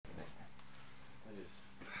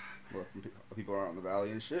Well, from people around the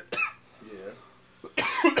valley and shit. Yeah.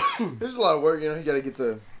 There's a lot of work, you know. You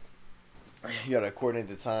gotta coordinate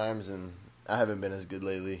the times, and I haven't been as good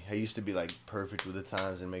lately. I used to be like perfect with the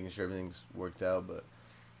times and making sure everything's worked out, but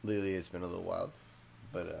lately it's been a little wild.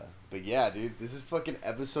 But yeah, dude, this is fucking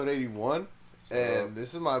episode 81. And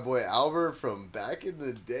this is my boy Albert from back in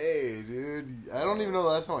the day, dude. I don't even know the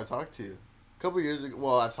last time I talked to you. A couple years ago.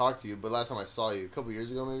 Well, I've talked to you, but last time I saw you, a couple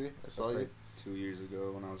years ago maybe, I saw you. Like 2 years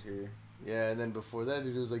ago when I was here. Yeah, and then before that,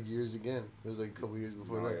 dude, it was like years again. It was like a couple years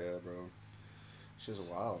before that. Yeah, bro. It's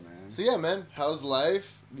just wild, man. So yeah, man, how's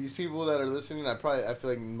life? These people that are listening, I feel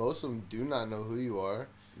like most of them do not know who you are.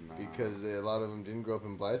 Nah. Because a lot of them didn't grow up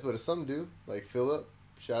in Blythe, but some do. Like Philip.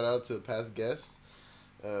 Shout out to a past guest.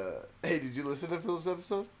 Hey, did you listen to Philip's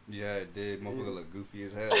episode? Yeah, I did. Motherfucker look goofy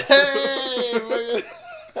as hell. Hey,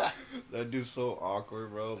 that dude's so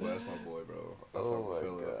awkward, bro. But that's my boy, bro. Oh my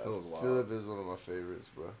god, Philip is one of my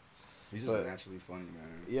favorites, bro. He's just naturally funny,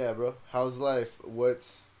 man. Yeah, bro. How's life?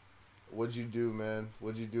 What'd you do, man?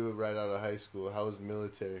 What'd you do right out of high school? How was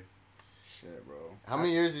military? Shit, bro. How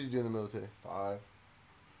many years did you do in the military?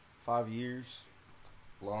 5 years.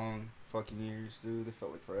 Long fucking years, dude. They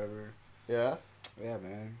felt like forever. Yeah? Yeah,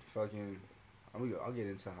 man. Fucking, I'll get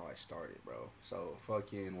into how I started, bro. So,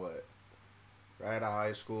 fucking what? Right out of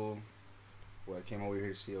high school, I came over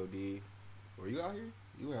here to COD. Were you out here?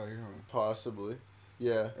 You were out here, huh? Possibly.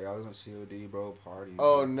 Yeah. Hey, I was on COD, bro, partying.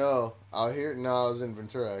 Oh, no. Out here? No, I was in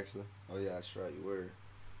Ventura, actually. Oh, yeah, that's right, you were.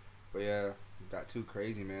 But, yeah, got too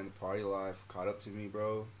crazy, man. The party life caught up to me,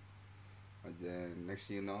 bro. And then, next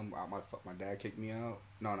thing you know, my dad kicked me out.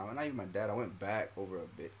 No, not even my dad. I went back over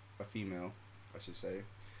a female, I should say.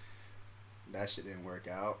 That shit didn't work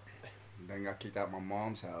out. Then got kicked out of my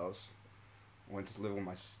mom's house. Went to live with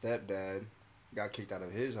my stepdad. Got kicked out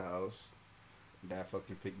of his house. Dad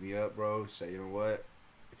fucking picked me up, bro. Said, you know what?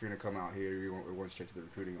 If you're gonna come out here, we're going straight to the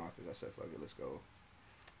recruiting office. I said, fuck it, let's go.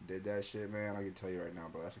 Did that shit, man. I can tell you right now,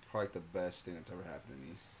 bro. That's probably the best thing that's ever happened to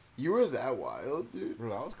me. You were that wild, dude?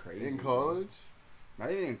 Bro, I was crazy. In college? Bro.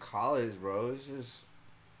 Not even in college, bro. It's just...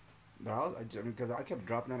 Because I kept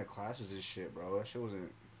dropping out of classes and shit, bro. That shit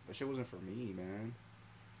wasn't for me, man.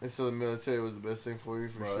 And so the military was the best thing for you,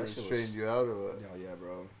 for bro, sure? It straightened you out, or what? Yeah,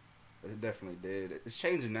 bro. It definitely did. It's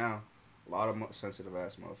changing now. A lot of sensitive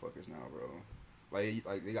ass motherfuckers now, bro. Like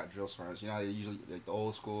they got drill sergeants. You know how they usually, like the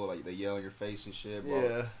old school, like they yell in your face and shit, bro.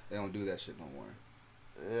 Yeah. They don't do that shit no more.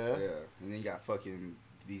 Yeah? Yeah. And then you got fucking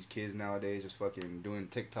these kids nowadays just fucking doing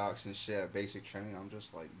TikToks and shit at basic training. I'm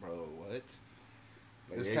just like, bro, what?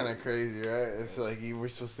 Like, It's kind of crazy, right? It's like you were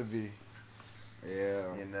supposed to be,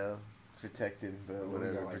 yeah, you know, protected, but Yeah,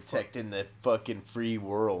 whatever. got, like, Protecting the fucking free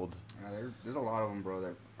world. there's a lot of them, bro,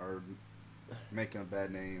 that are making a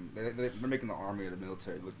bad name. They're making the army or the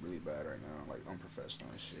military look really bad right now, like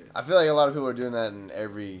unprofessional and shit. I feel like a lot of people are doing that in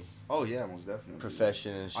every Oh yeah, most definitely.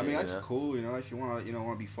 profession and shit. I mean, that's you know? cool, you know. If you want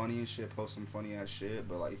to be funny and shit, post some funny ass shit.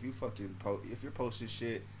 But like, if you fucking if you're posting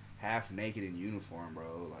shit half naked in uniform,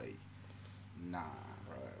 bro, like, nah,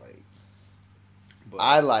 bro, like. But,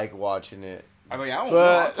 I like watching it. I mean, I don't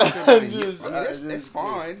But know. It's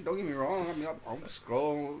fine. Don't get me wrong. I mean, I'm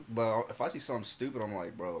scrolling, but if I see something stupid, I'm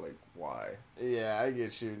like, bro, like, why? Yeah, I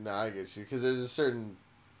get you. No, I get you. Because there's a certain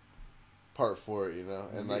part for it, you know?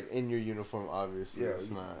 And, like, in your uniform, obviously, it's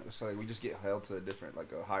not. It's like we just get held to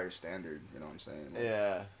a higher standard, you know what I'm saying? Like,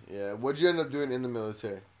 Yeah. What'd you end up doing in the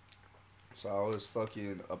military? So I was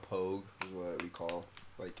fucking a pogue, is what we call,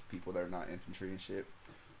 like, people that are not infantry and shit.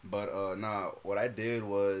 But, what I did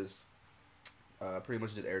was, pretty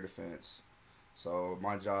much did air defense. So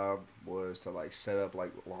my job was to, like, set up,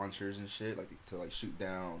 like, launchers and shit, like, to, like, shoot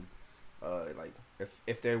down, like,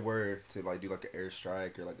 if they were to, like, do, like, an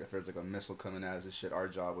airstrike, or, like, if there's, like, a missile coming at us and shit, our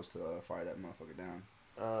job was to fire that motherfucker down.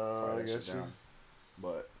 I got you.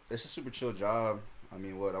 But it's a super chill job. I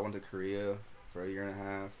mean, I went to Korea for 1.5 years.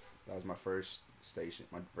 That was my first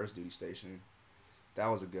duty station. That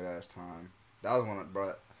was a good ass time. That was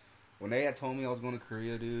bro. When they had told me I was going to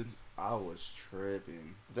Korea, dude, I was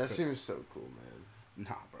tripping. That seems so cool, man.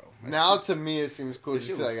 Nah, bro. Now to me it seems cool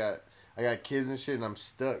just because I got kids and shit and I'm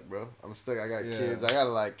stuck, bro. I'm stuck. I got kids. I gotta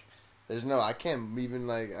like. I can't even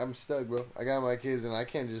like. I'm stuck, bro. I got my kids and I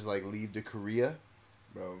can't just like leave to Korea,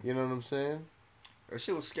 bro. You know what I'm saying? That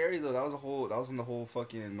shit was scary though. That was when the whole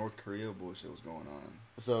fucking North Korea bullshit was going on.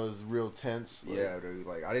 So it was real tense. Like, yeah, dude.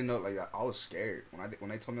 Like I didn't know. Like I was scared when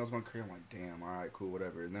they told me I was going to Korea. I'm like, damn. All right, cool,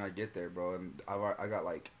 whatever. And then I get there, bro, and I got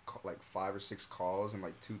like 5 or 6 calls in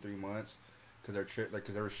like 2-3 months because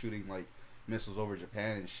they were shooting like missiles over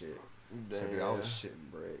Japan and shit. Damn. So dude, I was shitting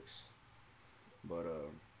bricks. But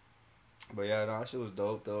But yeah, no, that shit was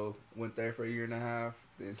dope though. Went there for a year and a half.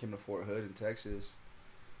 Then came to Fort Hood in Texas,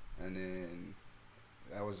 and then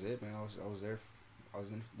that was it, man. I was there. I was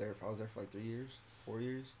there for like 3 years, 4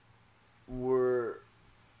 years. What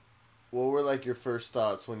were like your first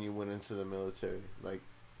thoughts when you went into the military? Like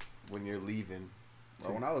when you're leaving?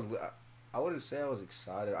 Bro, when I wouldn't say I was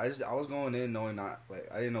excited. I was going in knowing not like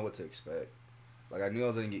I didn't know what to expect. Like I knew I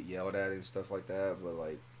was gonna get yelled at and stuff like that, but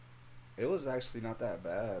like it was actually not that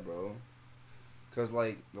bad, bro. Cause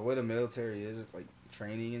like the way the military is, like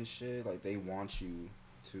training and shit, like they want you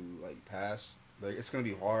to like pass. Like it's gonna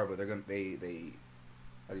be hard, but they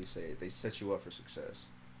how do you say it? They set you up for success.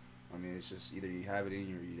 I mean, it's just either you have it in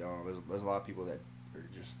you or you don't. There's a lot of people that are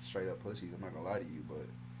just straight up pussies. I'm not gonna lie to you, but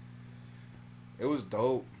it was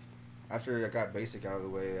dope. After I got basic out of the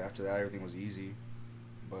way, after that everything was easy,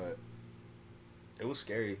 but it was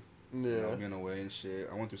scary. Yeah, you know, being away and shit.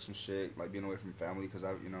 I went through some shit like being away from family because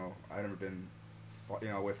I never been,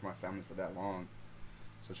 away from my family for that long.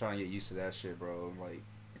 So trying to get used to that shit, bro, like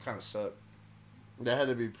it kind of sucked. that had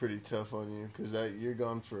to be pretty tough on you because you're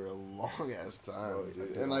gone for a long ass time, Bro,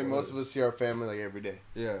 dude. yeah, And like it most was. of us see our family like every day.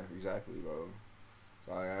 Yeah, exactly, bro.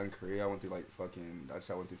 So in Korea, I went through like I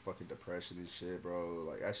went through fucking depression and shit, bro.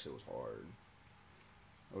 Like that shit was hard.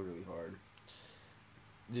 It was really hard.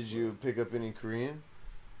 Did you pick up any Korean?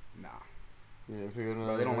 Nah, You didn't pick up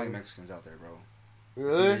bro. They don't like Mexicans out there, bro.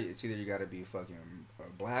 Really? It's either you gotta be fucking a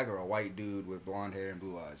black or a white dude with blonde hair and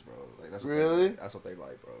blue eyes, bro. Like that's what Really? that's what they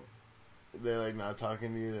like, bro. They're like not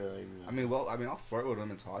talking to you. They're like. I mean, I'll flirt with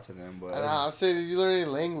them and talk to them, but And I'll say, did you learn any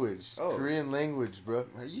language? Oh. Korean language, bro.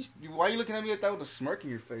 why are you looking at me like that with a smirk in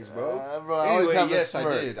your face, bro? Bro, I always have yes, a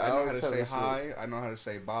smirk. I did. I know how always to have say a smirk. hi. I know how to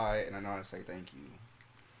say bye, and I know how to say thank you.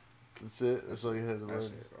 That's it. That's all you had to learn.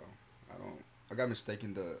 That's it, bro. I got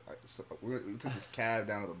mistaken to. We took this cab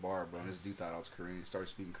down to the bar, bro, and this dude thought I was Korean. He started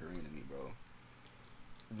speaking Korean to me, bro.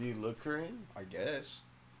 Do you look Korean? I guess.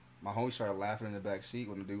 My homie started laughing in the back seat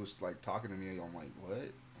when the dude was like talking to me. I'm like,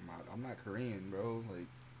 what? I'm not Korean, bro. Like,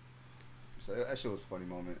 so that shit was a funny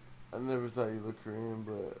moment. I never thought you looked Korean,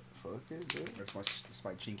 but fuck it, dude. That's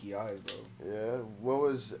my chinky eyes, bro. Yeah. What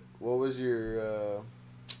was your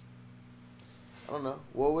I don't know.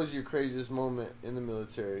 What was your craziest moment in the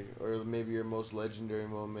military, or maybe your most legendary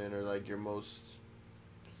moment, or like your most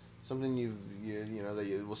something you know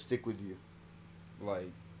that will stick with you?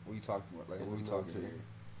 Like, what are you talking about? Like, In what are we the talking military. here?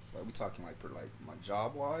 Like, we talking like my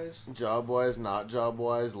job wise? Job wise, not job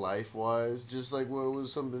wise, life wise, just like what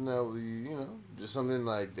was something that just something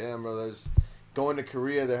like, damn, bro, that's going to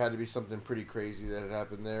Korea. There had to be something pretty crazy that had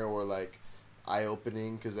happened there, or like eye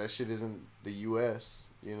opening, because that shit isn't the U.S.,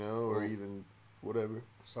 or even whatever.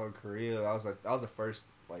 So in Korea, that was the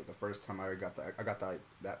first time I got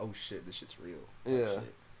that oh shit, this shit's real. Yeah.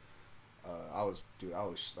 Shit. I was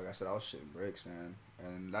like I said, I was shitting bricks, man,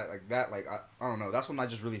 and I don't know. That's when I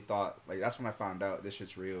just really thought, like, that's when I found out this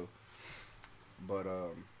shit's real. But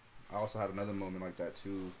I also had another moment like that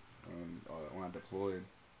too, when I deployed.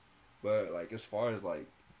 But like as far as like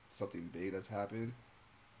something big that's happened,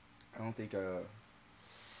 I don't think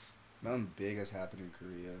nothing big has happened in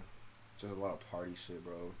Korea. Just a lot of party shit,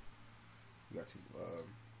 bro. We got to,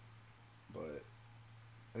 but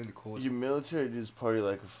I think the coolest. Your military dudes party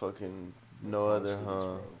like a fucking no college other, students, huh?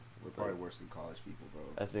 bro. We're probably worse than college people, bro.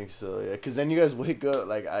 I think so, yeah. Because then you guys wake up.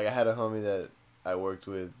 Like, I had a homie that I worked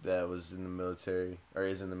with that was in the military, or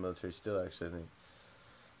is in the military still, actually, I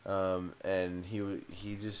think. And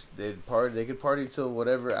they could party till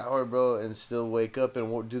whatever hour, bro, and still wake up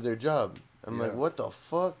and do their job. I'm Yeah. like, what the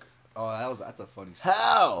fuck? Oh, that's a funny story.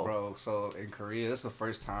 How? Bro, so in Korea, this is the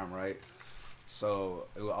first time, right? So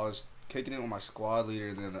I was kicking it with my squad leader,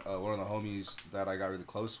 and then one of the homies that I got really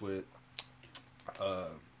close with.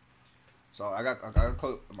 So I got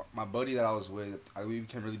close, my buddy that I was with. We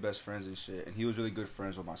became really best friends and shit, and he was really good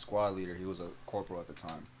friends with my squad leader. He was a corporal at the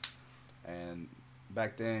time, and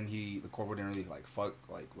back then the corporal didn't really like fuck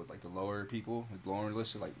like with like the lower people, like lower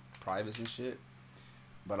enlisted, like privates and shit.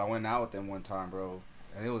 But I went out with them one time, bro,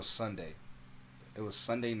 and it was Sunday. It was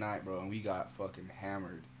Sunday night, bro, and we got fucking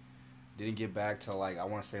hammered. Didn't get back till like, I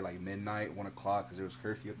want to say like midnight, 1 o'clock, because there was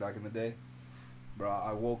curfew back in the day. Bro,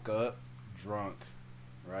 I woke up drunk,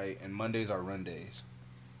 right? And Mondays are run days.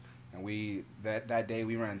 And that day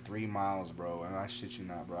we ran 3 miles, bro. And I shit you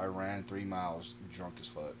not, bro. I ran 3 miles drunk as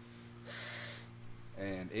fuck.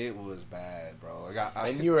 And it was bad, bro.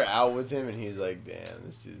 And you were out with him, and he's like, damn,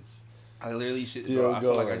 this is... I literally shit, Still bro. I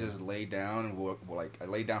feel like I going. just laid down and I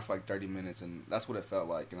laid down for like 30 minutes, and that's what it felt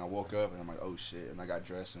like. And I woke up and I'm like, oh shit, and I got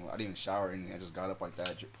dressed and I didn't even shower or anything. I just got up like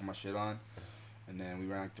that, put my shit on, And then we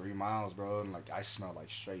ran like 3 miles, bro, and like I smelled like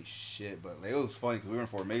straight shit. But like, it was funny because we were in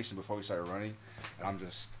formation before we started running, and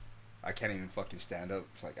I can't even fucking stand up.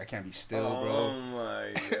 It's like I can't be still, bro. Oh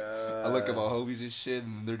my god! I look at my homies and shit,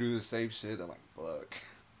 and they're doing the same shit. I'm like, fuck.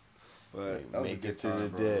 But that was a Make good it through time, the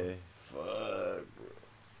bro. day. Fuck, bro.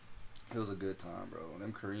 It was a good time, bro. And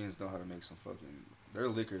them Koreans know how to make some fucking. Their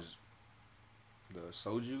liquors, the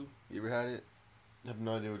soju. You ever had it? I have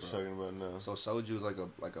no idea what you're talking about now. So soju is like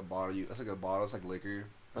a bottle. That's like a bottle. It's like liquor.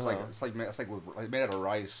 It's Uh-huh. like made out of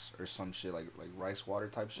rice or some shit, like rice water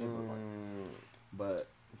type shit. But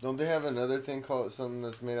Don't they have another thing called something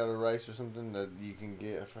that's made out of rice or something that you can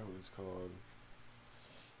get? I forgot what it's called.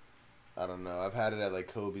 I don't know. I've had it at like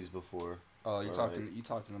Kobe's before. oh, you Or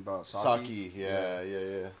talking about Sake. sake?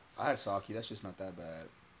 Yeah. I had sake. That's just not that bad.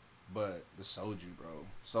 But the soju, bro.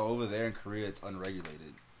 So over there in Korea, it's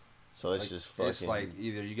unregulated. So it's Like, just fucking. It's like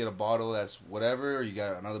either you get a bottle that's whatever, or you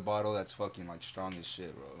got another bottle that's fucking like strong as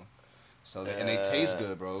shit, bro. So and they taste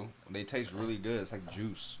good, bro. They taste really good. It's like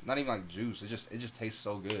juice, not even like juice. It just tastes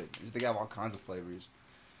so good. They have all kinds of flavors,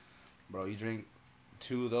 bro. You drink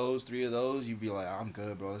 2 of those, 3 of those, you be like, I'm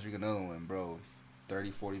good, bro. Let's drink another one, bro.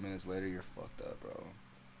 30, 40 minutes later, you're fucked up, bro.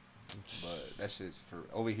 But that shit's for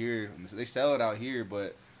over here. They sell it out here,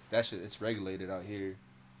 but that shit it's regulated out here,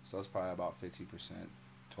 so it's probably about 15%.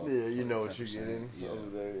 12, Yeah, you know 10%. what you're getting Yeah. over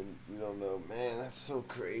there. And you don't know. Man, that's so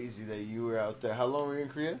crazy that you were out there. How long were you in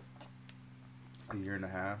Korea? A year and a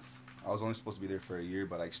half. I was only supposed to be there for a year,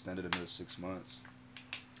 but I extended another 6 months.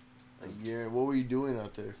 A year. What were you doing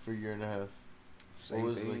out there for a year and a half? Same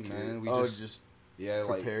what was thing, like man. your, We just yeah,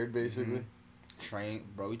 prepared basically. Train,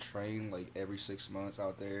 bro. We train like every 6 months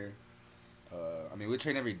out there. I mean, we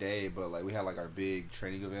train every day, but like we had like our big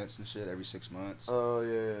training events and shit every 6 months. Oh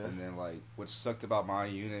yeah. And then like what sucked about my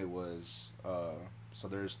unit was so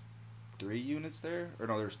there's 3 units there, or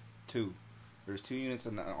no, there's 2. There's 2 units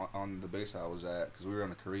on the base I was at because we were on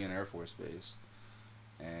the Korean Air Force base,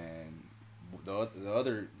 and the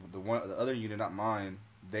other unit, not mine,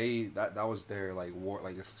 that was their like war.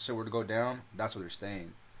 Like if shit were to go down, that's where they're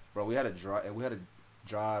staying. Bro, we had to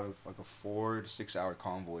drive like a 4 to 6 hour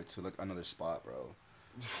convoy to like another spot, bro.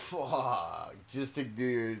 Fuck. Just to do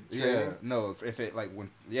your Yeah, training. no, if it like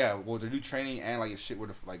well to do training and like if shit were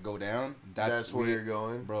to like go down, That's where you're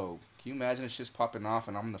going, bro. Can you imagine if shit's popping off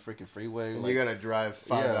and I'm on the freaking freeway? and like, you gotta drive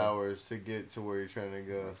 5 Yeah. hours to get to where you're trying to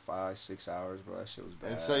go. like 5, 6 hours, bro. That shit was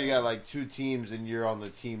bad. And so you got like 2 teams, and you're on the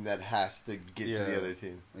team that has to get to the Yeah. other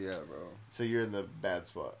team. yeah, bro. So you're in the bad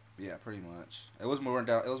spot. Yeah, pretty much. It was more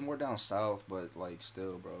down south, but like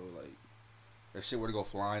still, bro. Like if shit were to go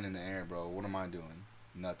flying in the air, bro, what am I doing?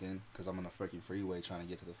 Nothing, because I'm on the freaking freeway trying to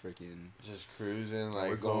get to the freaking. Just cruising, like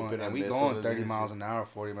we're going, hoping. and we going 30 miles an hour,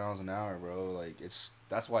 40 miles an hour, bro. Like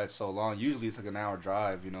that's why it's so long. Usually it's like an hour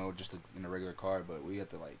drive, you know, just in a regular car. But we had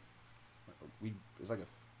to it's like a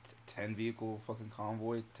 10 vehicle fucking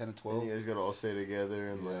convoy, 10 to 12. And you guys gotta all stay together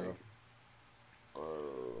and Yeah. like.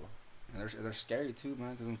 Oh. And they're scary too,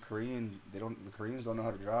 man. Because the Koreans don't know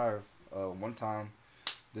how to drive. One time,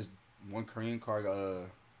 this one Korean car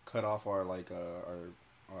cut off our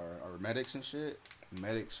medics and shit. The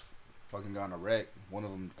medics fucking got in a wreck.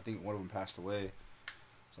 I think one of them passed away.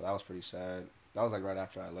 So that was pretty sad. That was like right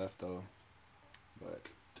after I left though. But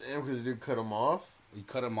Damn, because the dude cut him off. he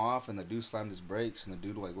cut him off, and the dude slammed his brakes, and the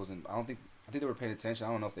dude like wasn't. I think they were paying attention. I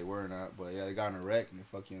don't know if they were or not, but yeah, they got in a wreck, and they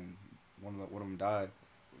fucking one of them died.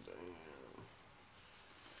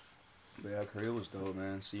 But yeah, Korea was dope,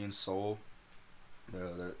 man. Seeing Seoul,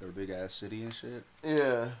 their big ass city and shit.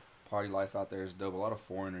 Yeah. Party life out there is dope. A lot of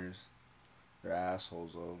foreigners, they're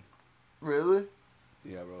assholes though. Really?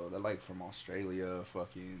 Yeah, bro. They're like from Australia,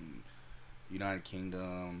 fucking United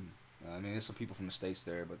Kingdom. I mean, there's some people from the States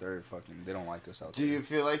there, but they don't like us out Do there. you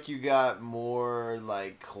feel like you got more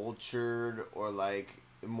like cultured or like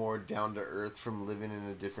more down to earth from living in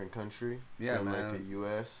a different country? Yeah, than man. like the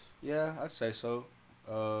U.S. Yeah, I'd say so.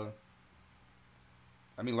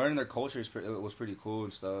 I mean, learning their culture was pretty cool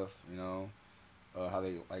and stuff. You know, how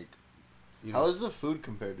they like. You know, How is the food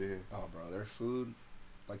compared to here? oh, bro, their food,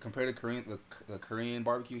 like compared to Korean, the Korean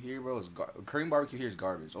barbecue here, bro, Korean barbecue here is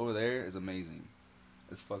garbage. Over there is amazing.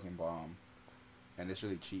 It's fucking bomb, and it's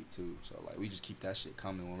really cheap too. So like, we just keep that shit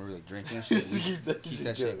coming when we're like drinking shit. We Keep that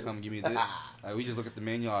shit shit going. coming. Give me this. Like, we just look at the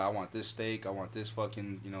menu. I want this steak. I want this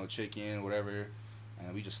fucking chicken, whatever,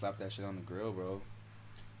 and we just slap that shit on the grill, bro.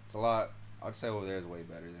 It's a lot. I'd say over there is way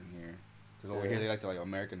better than here, because over here they like to like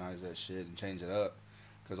Americanize that shit and change it up.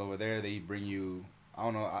 Because over there they bring you, I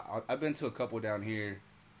don't know. I've been to a couple down here,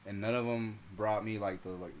 and none of them brought me like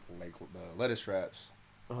the lettuce wraps.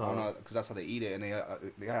 I don't know, because that's how they eat it, and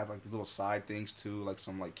they have like these little side things too, like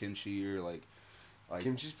some like kimchi or like Like,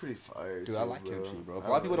 kimchi's pretty fire, dude, too, I like bro. kimchi, bro. A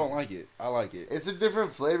lot of people don't like it. I like it. It's a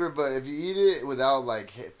different flavor, but if you eat it without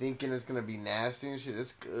like thinking it's gonna be nasty and shit,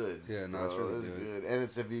 it's good. Yeah, no, bro. it's really good. And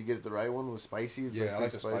it's if you get it the right one with spicy, it's Yeah, I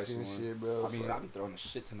like the spicy and one. shit, bro. I mean, I be throwing a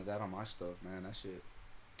shit ton of that on my stuff, man. That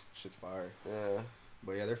shit's fire. Yeah.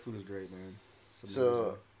 But yeah, their food is great, man.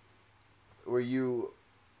 So, were you,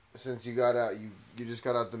 since you got out, you just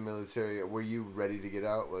got out the military, were you ready to get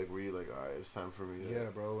out? Like, were you like, all right, it's time for me to... Yeah,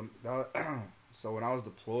 bro. So when I was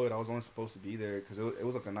deployed, I was only supposed to be there because it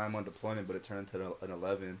was like a 9-month deployment, but it turned into an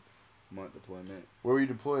 11-month deployment. Where were you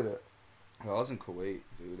deployed at? Well, I was in Kuwait,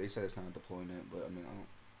 dude. They said it's not a deployment, but I mean, I don't.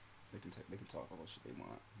 They can talk all the shit they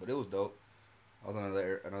want, but it was dope. I was on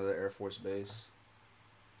another Air Force base,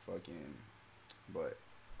 but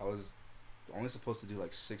I was only supposed to do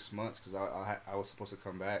like 6 months because I was supposed to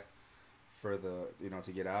come back for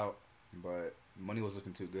to get out, but money was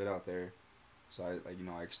looking too good out there. So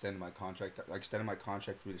I extended my contract. I extended my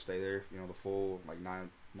contract for me to stay there, the full 11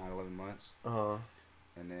 months.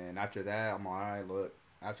 And then after that, I'm alright. Look,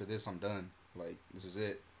 after this, I'm done. Like, this is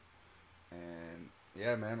it. And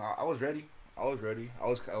yeah, man, I was ready.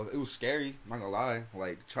 It was scary. I'm not gonna lie.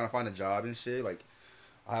 Like, trying to find a job and shit. Like,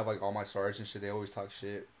 I have all my sergeants and shit. They always talk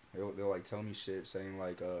shit. They'll tell me shit, saying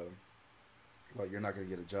like you're not gonna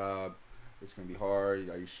get a job. It's gonna be hard.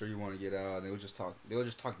 Are you sure you want to get out? And they'll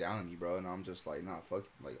just talk down on me, bro. And I'm just like, nah, fuck.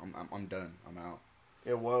 Like, I'm done. I'm out.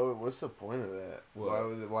 Yeah, what's the point of that?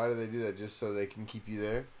 What? Why do they do that? Just so they can keep you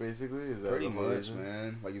there, basically? Is that pretty much,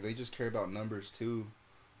 man? Like, they just care about numbers too.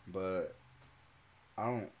 But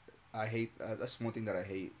I hate. That's one thing that I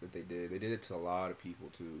hate that they did. They did it to a lot of people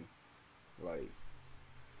too.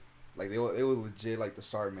 Like they were legit like the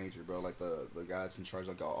sergeant major, bro. Like the guy that's in charge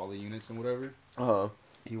of all the units and whatever.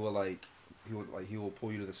 He will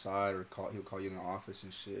pull you to the side or he'll call you in the office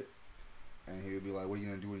and shit. And he would be like, "What are you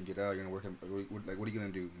gonna do when you get out? You're gonna work at, what are you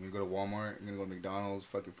gonna do? You're gonna go to Walmart? You're gonna go to McDonald's?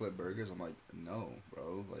 Fucking flip burgers?" I'm like, "No,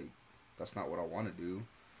 bro. Like, that's not what I want to do."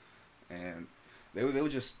 And they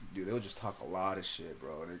would just talk a lot of shit,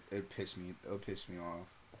 bro. And it pissed me off.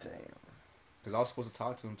 Damn. Because I was supposed to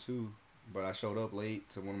talk to him too, but I showed up late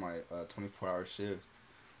to one of my 24-hour shifts.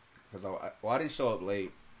 Because I didn't show up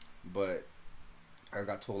late, but I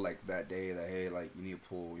got told like that day that, hey, like, you need to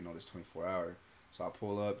pull this 24-hour. So I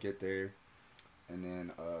pull up, get there. And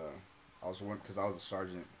then I was because I was a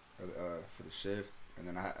sergeant for the shift, and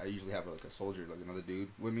then I usually have like a soldier, like another dude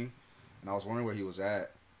with me, and I was wondering where he was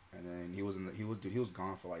at, and then he was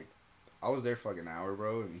gone for like, I was there for like an hour,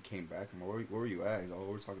 bro, and he came back. I'm like, where were you at? He's like,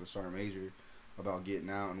 oh, we're talking to Sergeant Major about getting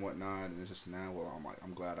out and whatnot, and it's just now. Well, I'm like,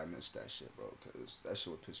 I'm glad I missed that shit, bro, because that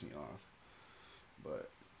shit would piss me off. But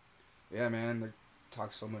yeah, man, they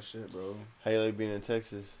talk so much shit, bro. How you like being in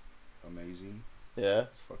Texas? Amazing. Yeah.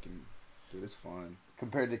 It's fucking. Dude, it's fun.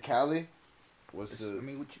 Compared to Cali? I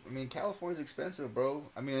mean, California's expensive, bro.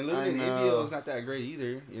 I mean, living in India is not that great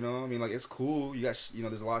either. I mean, like, it's cool. You got,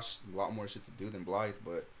 there's a lot more shit to do than Blythe,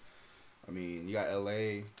 but I mean, you got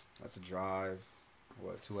LA. That's a drive.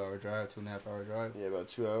 What, 2-hour drive, 2.5-hour drive? Yeah, about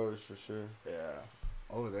 2 hours for sure. Yeah,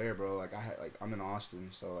 over there, bro. Like, I'm in Austin,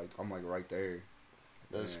 so like, I'm like right there.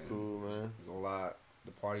 That's cool, man. There's a lot.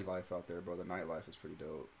 The party life out there, bro. The nightlife is pretty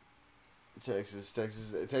dope. Texas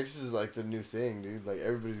is like the new thing, dude. Like,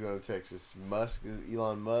 everybody's going to Texas.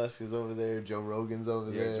 Elon Musk is over there. Joe Rogan's over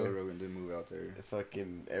there. Yeah, Joe Rogan did move out there.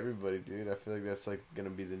 Fucking everybody, dude. I feel like that's like gonna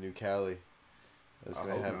be the new Cali. I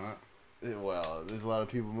hope not. Well, there's a lot of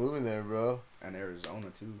people moving there, bro. And Arizona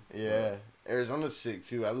too. Yeah, Arizona's sick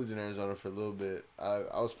too. I lived in Arizona for a little bit.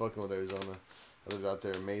 I was fucking with Arizona. I lived out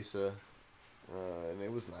there in Mesa. And it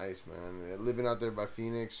was nice, man. Living out there by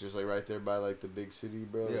Phoenix, just like right there by like the big city,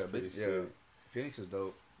 bro. Yeah, Phoenix is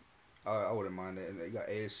dope. I wouldn't mind that. And you got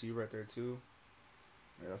ASU right there too.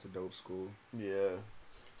 Yeah, that's a dope school. Yeah.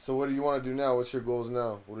 So what do you want to do now? What's your goals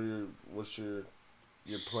now? What's your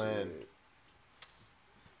plan? Shit.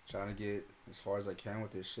 Trying to get as far as I can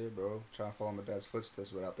with this shit, bro. Trying to follow my dad's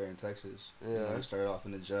footsteps, but out there in Texas. Yeah. I started off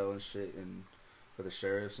in the jail and shit, and for the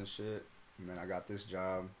sheriffs and shit. And then I got this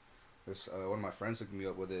job. One of my friends hooked me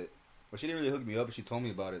up with it. Well, she didn't really hook me up, but she told me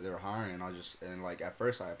about it. They were hiring, and like at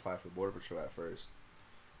first I applied for Border Patrol at first,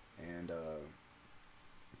 and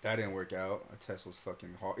that didn't work out. The test was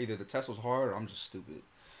fucking hard. Either the test was hard or I'm just stupid.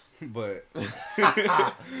 But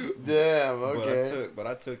damn, okay. But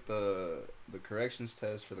I took the corrections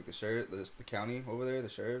test for like the sheriff, the county over there, the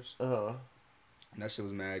sheriffs. And that shit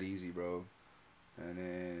was mad easy, bro. And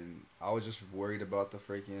then I was just worried about the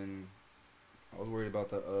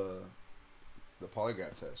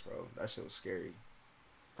polygraph test, bro. That shit was scary.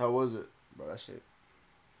 How was it? Bro, that shit.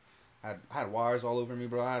 I had wires all over me,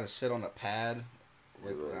 bro. I had to sit on a pad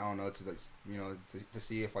Like, I don't know, to like, you know, to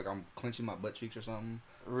see if like I'm clenching my butt cheeks or something.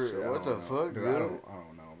 What the fuck, dude? really? I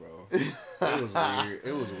don't know, bro. It was weird.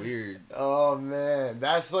 It was weird. Oh man,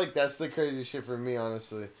 that's the crazy shit for me,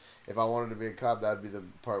 honestly. If I wanted to be a cop, that'd be the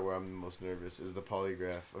part where I'm the most nervous, is the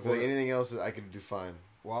polygraph. I feel like anything else I could do fine.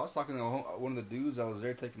 Well, I was talking to one of the dudes. I was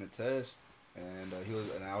there taking the test, and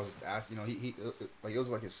I was asking, you know, he like, it was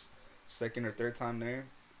like his second or third time there,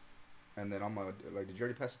 and then I'm like, did you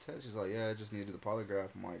already pass the test? He's like, yeah, I just need to do the polygraph.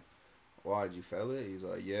 I'm like, why, did you fail it? He's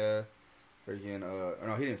like, yeah, freaking,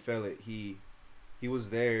 no, he didn't fail it. He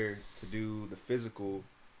was there to do the physical,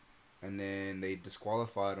 and then they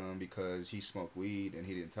disqualified him because he smoked weed and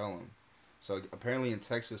he didn't tell him. So apparently in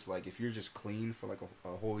Texas, like, if you're just clean for like a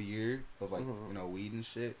whole year of like, you know, weed and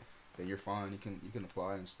shit, then you're fine. You can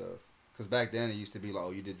apply and stuff. Because back then it used to be like, oh,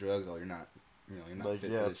 you did drugs, oh, you're not, you know, you're not like,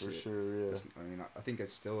 fit yeah, for this for shit. sure, yeah. I mean, I think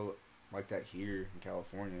it's still like that here in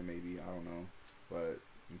California, maybe, I don't know, but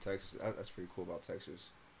in Texas, that's pretty cool about Texas,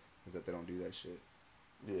 is that they don't do that shit.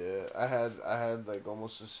 Yeah, I had like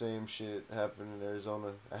almost the same shit happen in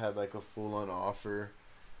Arizona. I had like a full on offer.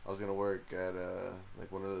 I was gonna work at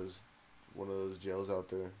like one of those jails out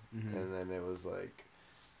there, and then it was like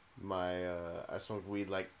I smoked weed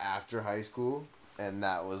like after high school, and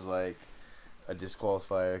that was like a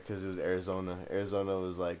disqualifier because it was Arizona. Arizona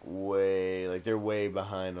was like they're way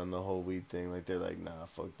behind on the whole weed thing. Like, they're like, nah,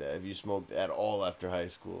 fuck that. If you smoked at all after high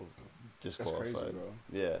school, disqualified. That's crazy, bro.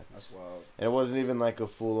 Yeah, that's wild. And it wasn't even like a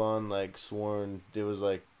full on like sworn. It was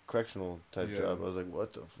like correctional type job. I was like,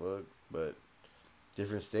 what the fuck? But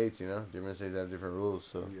different states, you know, different states have different rules.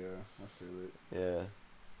 So yeah, I feel it.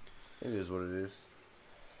 Yeah, it is what it is.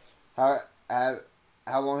 How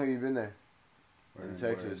long have you been there? In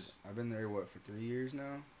Texas. I've been there for 3 years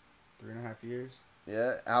now, 3.5 years.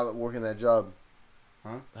 Yeah, how working that job?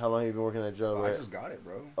 Huh? How long have you been working that job? I just got it,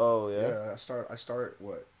 bro. Oh yeah. Yeah, I start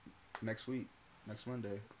what, next week, next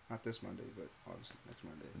Monday. Not this Monday, but obviously next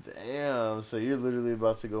Monday. Damn. So you're literally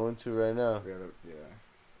about to go into it right now. Yeah,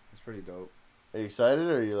 it's pretty dope. Are you excited,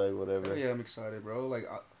 or are you like whatever? Yeah, I'm excited, bro. Like,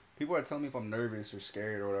 people are telling me if I'm nervous or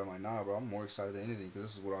scared or whatever. I'm like, nah, bro. I'm more excited than anything because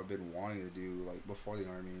this is what I've been wanting to do, like, before the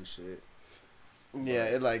army and shit. Yeah,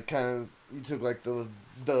 it like kind of, you took like the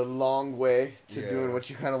long way to doing what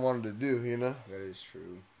you kind of wanted to do, you know? That is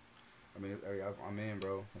true. I mean, I'm in,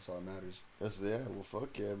 bro. That's all that matters. Well,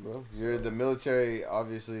 fuck yeah, bro. You're the military.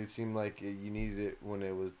 Obviously, it seemed like you needed it when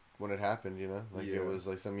it happened, you know? Like, it was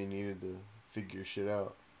like something you needed to figure shit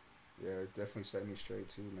out. Yeah, it definitely set me straight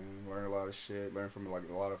too, man. Learned a lot of shit. Learned from like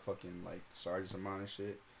a lot of fucking like sergeants of mine and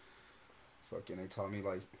shit. Fucking, they taught me,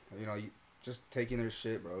 like, you know, just taking their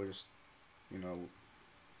shit, bro. Just, you know,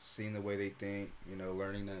 seeing the way they think, you know,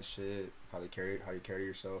 learning that shit, how you carry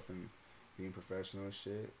yourself, and being professional and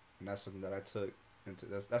shit. And that's something that I took into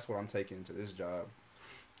that's what I'm taking into this job.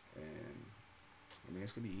 And I mean,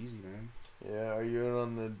 it's gonna be easy, man. Yeah, are you in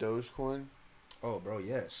on the Dogecoin? Oh, bro,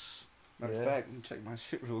 yes. Matter of fact, let me check my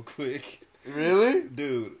shit real quick. Really?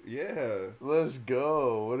 Dude, yeah. Let's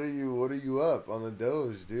go. What are you up on the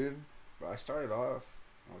Doge, dude? Bro, I started off,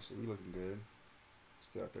 obviously we looking good.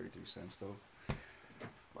 Still at 33 cents though.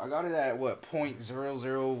 I got it at what,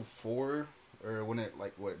 0.004, or when it,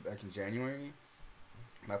 like, what, back in January.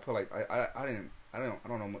 And I put like I don't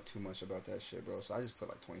know too much about that shit, bro. So I just put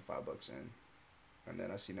like $25 in. And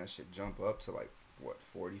then I seen that shit jump up to like what,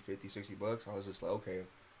 40, 50, 60 bucks. I was just like, okay,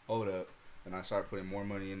 hold up. And I started putting more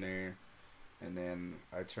money in there. And then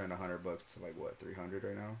I turned $100 to like what, 300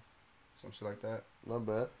 right now? Some shit like that. Not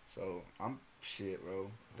bad. So I'm shit,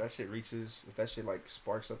 bro. If that shit reaches, if that shit like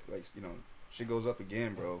sparks up, like, you know, shit goes up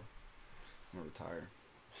again, bro, I'm gonna retire.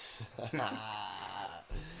 Nah.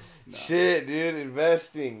 Shit, dude,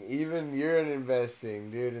 investing. Even you're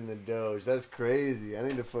investing, dude, in the Doge. That's crazy. I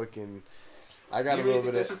need to fucking. I got a little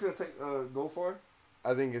bit. That's just gonna take go for?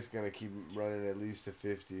 I think it's gonna keep running at least to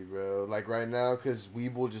 50, bro. Like right now, cause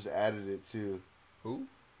Webull just added it too. Who?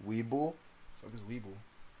 Webull. Fuck is Webull?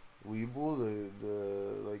 Webull,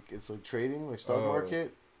 the like, it's like trading, like stock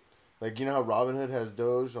market. Like, you know how Robinhood has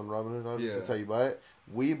Doge on Robinhood, obviously, that's how you buy it.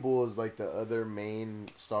 Webull is like the other main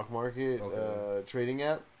stock market trading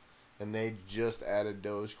app, and they just added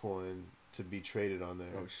Dogecoin to be traded on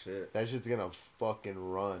there. Oh shit! That shit's gonna fucking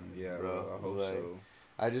run, bro. I hope like, so.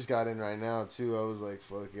 I just got in right now too. I was like,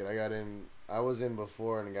 fuck it. I was in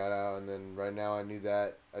before and got out, and then right now I knew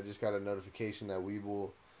that I just got a notification that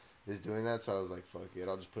Webull is doing that, so I was like, fuck it.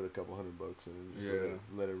 I'll just put a couple $100 in and just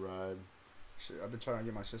let it ride. Shit, I've been trying to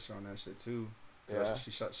get my sister on that shit too. Yeah.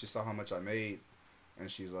 She saw how much I made, and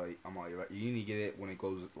she's like, I'm like, you need to get it when it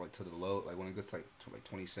goes like to the low, like when it gets to like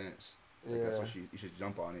 20 cents. Like, that's what you should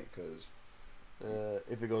jump on it, because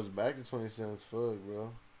If it goes back to 20 cents, fuck,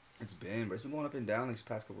 bro. It's been going up and down these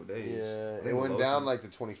past couple of days. Yeah, it went down like to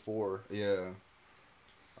 24. Yeah.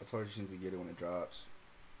 I told her she needs to get it when it drops.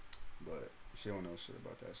 But she don't know shit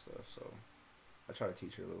about that stuff, so I try to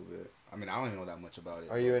teach her a little bit. I mean, I don't even know that much about it.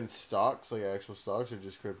 Are you in stocks, like actual stocks, or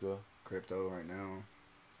just crypto? Crypto right now.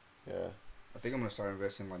 Yeah. I think I'm gonna start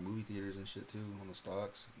investing in like movie theaters and shit too on the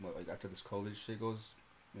stocks. But like after this COVID shit goes,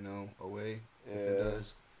 away. Yeah. If it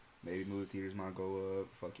does, maybe movie theaters might go up.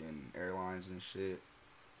 Fucking airlines and shit.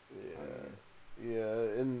 Yeah.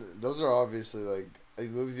 Yeah, and those are obviously like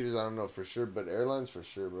movie theaters. I don't know for sure, but airlines for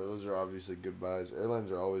sure, bro. Those are obviously good buys.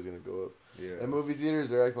 Airlines are always gonna go up. Yeah. And movie theaters,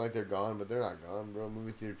 they're acting like they're gone, but they're not gone, bro.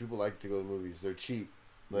 Movie theater people like to go to movies. They're cheap.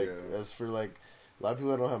 Like as for like. A lot of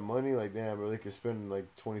people that don't have money, like, damn, bro, they could spend, like,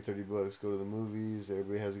 $20-$30, go to the movies,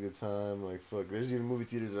 everybody has a good time, like, fuck. There's even movie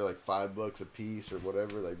theaters that are, like, $5 a piece or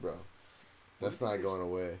whatever, like, bro, that's not going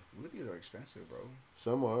away. Movie theaters are expensive, bro.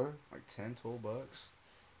 Some are. Like, $10-$12.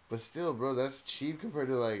 But still, bro, that's cheap compared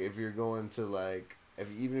to, like, if you're going to, like,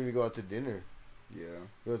 even if you go out to dinner. Yeah.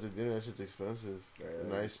 You go out to dinner, that shit's expensive. Yeah,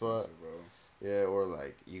 a nice spot. Bro. Yeah, or,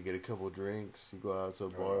 like, you get a couple drinks, you go out to a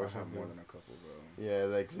bar or something. I have more than a couple, bro. Yeah,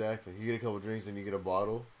 like, exactly. You get a couple drinks and you get a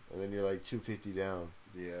bottle, and then you're, like, $250 down.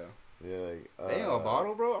 Yeah. Yeah, like... Damn, a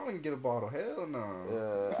bottle, bro? I don't even get a bottle. Hell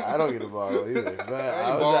no. I don't get a bottle either. But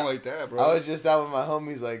I ain't balling like that, bro. I was just out with my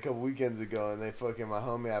homies, like, a couple weekends ago, and my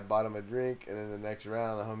homie, I bought him a drink, and then the next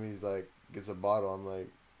round, the homie's, like, gets a bottle. I'm like,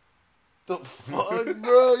 the fuck,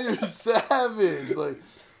 bro? You're savage. Like...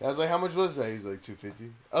 I was like, how much was that? He's like, $250.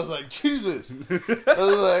 I was like, Jesus. I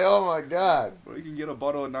was like, oh my God. Bro, you can get a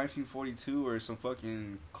bottle of 1942 or some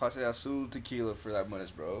fucking Clase Azul tequila for that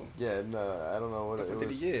much, bro. Yeah, no, I don't know what it was. What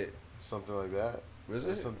did he get? Something like that. Was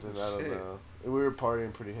it? Something, I don't know. We were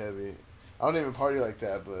partying pretty heavy. I don't even party like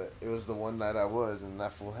that, but it was the one night I was, and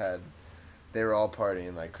that fool they were all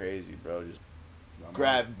partying like crazy, bro. Just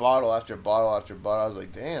grab bottle after bottle after bottle. I was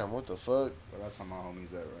like, damn, what the fuck? Bro, that's how my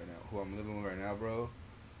homie's at right now. Who I'm living with right now, bro.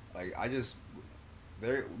 Like, I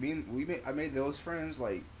made those friends,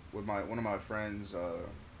 like, with one of my friends'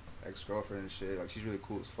 ex-girlfriend and shit. Like, she's really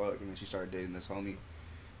cool as fuck. And then she started dating this homie.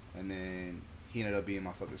 And then he ended up being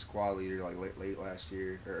my fucking squad leader, like, late last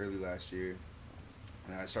year, or early last year.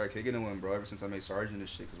 And I started kicking it with him, bro, ever since I made sergeant and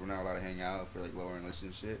shit, because we're not allowed to hang out for, like, lower enlisted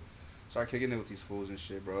and shit. Started kicking it with these fools and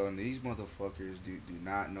shit, bro. And these motherfuckers do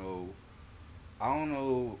not know. I don't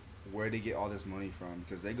know where they get all this money from,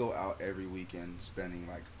 because they go out every weekend spending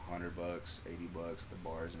like $100, $80 at the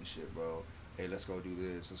bars and shit, bro. Hey, let's go do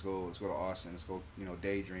this. Let's go to Austin. Let's go,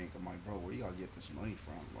 day drink. I'm like, bro, where y'all get this money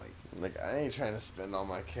from? Like I ain't trying to spend all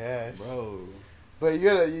my cash, bro. But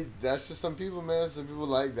that's just some people, man. Some people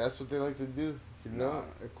that's what they like to do. You know, nah,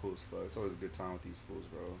 they're cool as fuck. It's always a good time with these fools,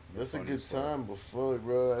 bro. That's a good time, but fuck,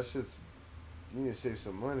 bro, that shit's. You need to save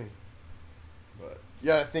some money. But you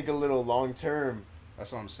gotta think a little long term.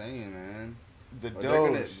 That's what I'm saying, man. The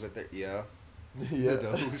Doge. Yeah. Yeah. The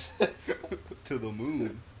Doge. To the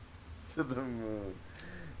moon. To the moon.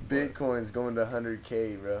 Bitcoin's going to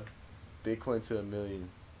 100K, bro. Bitcoin to $1 million.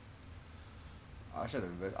 I should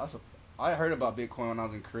have. I heard about Bitcoin when I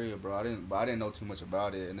was in Korea, bro. I didn't know too much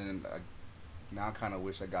about it, and then now I kind of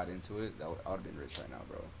wish I got into it. I would have been rich right now,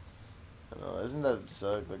 bro. I know, isn't that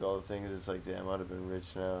suck? Like all the things, it's like, damn, I'd have been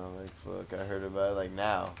rich now. Like, fuck, I heard about it. Like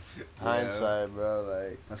now, hindsight, bro.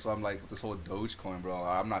 Like that's why I'm like, with this whole Dogecoin, bro.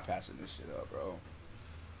 I'm not passing this shit up, bro.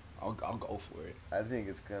 I'll go for it. I think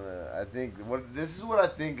it's gonna. This is what I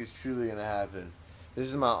think is truly gonna happen. This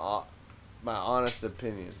is my honest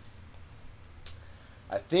opinion.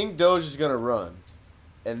 I think Doge is gonna run,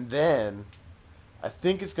 and then I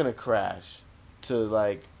think it's gonna crash to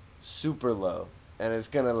like super low. And it's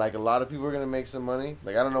gonna, like, a lot of people are gonna make some money.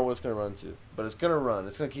 Like, I don't know what it's gonna run to, but it's gonna run.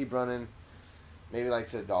 It's gonna keep running, maybe like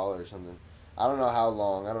to $1 or something. I don't know how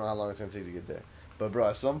long. I don't know how long it's gonna take to get there. But bro,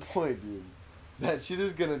 at some point, dude, that shit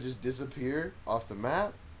is gonna just disappear off the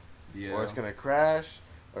map. Yeah. Or it's gonna crash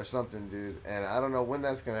or something, dude. And I don't know when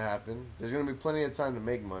that's gonna happen. There's gonna be plenty of time to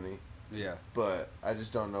make money. Yeah. But I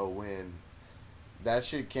just don't know when. That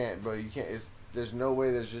shit can't, bro. You can't. There's no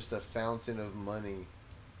way. There's just a fountain of money.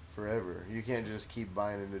 Forever. You can't just keep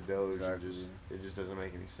buying into Doge. Exactly. It just doesn't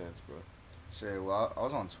make any sense, bro. Shit, well, I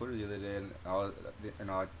was on Twitter the other day,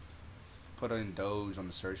 and I put in Doge on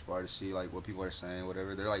the search bar to see like what people are saying,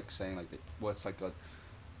 whatever. They're like saying like what's like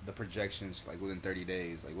the projections like within 30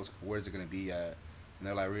 days, like where's it gonna be at? And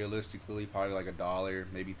they're like realistically probably like $1,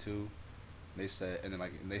 maybe $2. They said, and then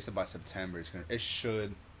they said by September it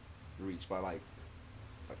should reach by like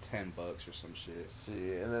 $10 or some shit. See,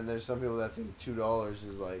 and then there's some people that think $2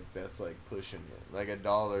 is like that's like pushing it. Like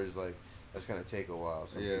 $1 is like that's gonna take a while.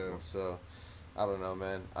 Some people. So I don't know,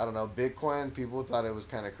 man. I don't know. Bitcoin, people thought it was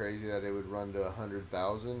kind of crazy that it would run to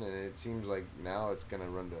 100,000, and it seems like now it's gonna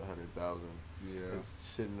run to 100,000. Yeah. It's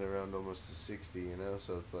sitting around almost to 60, you know.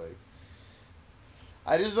 So it's like,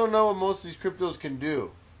 I just don't know what most of these cryptos can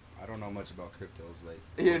do. I don't know much about cryptos, like.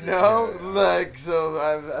 You know, Yeah. like, so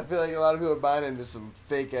I feel like a lot of people are buying into some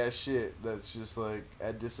fake ass shit that's just like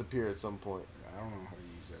disappear at some point. I don't know how to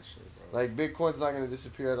use that shit, bro. Like Bitcoin's not gonna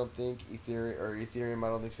disappear, I don't think. Ethereum, I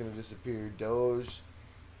don't think it's gonna disappear. Doge,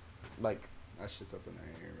 like, that shit's up in the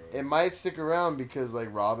air, bro. it might stick around because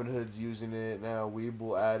like Robinhood's using it now.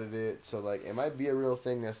 Webull added it, so like it might be a real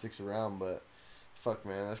thing that sticks around. But fuck,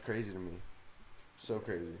 man, that's crazy to me. So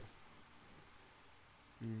crazy.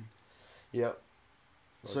 Mm. Yep.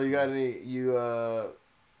 Fuck So you yeah. got any?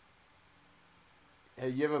 Hey,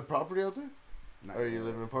 you have a property out there? Not Or you yet.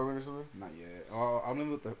 live in an apartment or something? Not yet. Oh, I'm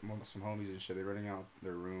living with some homies and shit. They're renting out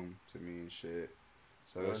their room to me and shit.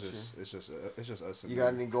 So Gotcha. it's just us. And You got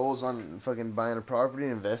them. any goals on fucking buying a property,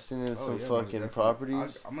 investing in Oh, some yeah, most fucking definitely.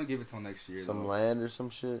 properties, I'm gonna give it till next year. some though. land or some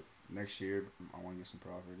shit? Next year, I want to get some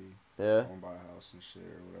property. I Yeah. want to buy a house and shit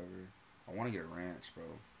or whatever. I want to get a ranch, bro.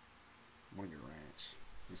 I want to get a ranch.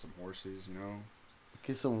 Get some horses, you know.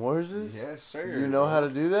 Get some horses. Yes, sir. You know how to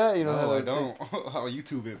do that? You know how No, to I don't. I'll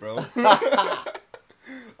YouTube it, bro.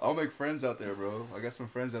 I'll make friends out there, bro. I got some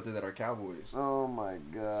friends out there that are cowboys. Oh my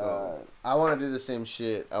god! So- I want to do the same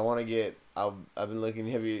shit. I want to get. I've been looking.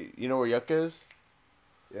 Have you know where Yucca is?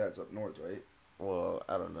 Yeah, it's up north, right? Well,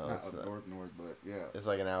 I don't know. Not It's up not. north, but yeah. It's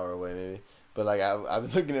like an hour away, maybe. But like I've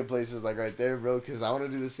been looking at places like right there, bro, because I want to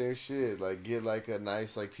do the same shit. Like get like a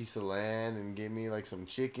nice like piece of land and get me like some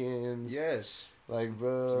chickens. Yes. Like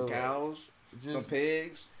bro, Some cows, just some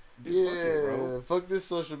pigs. Dude, yeah, fuck it, bro. fuck this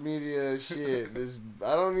social media shit. This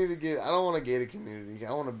I don't need to get. I don't want a gated community.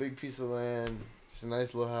 I want a big piece of land, just a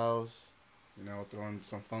nice little house. You know, throwing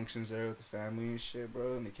some functions there with the family and shit,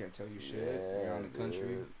 bro, and they can't tell you shit. You're out in the country.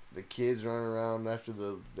 dude. The kids running around after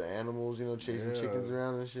the animals, you know, chasing Yeah. chickens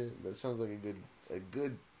around and shit. That sounds like a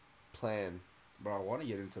good plan. Bro, I want to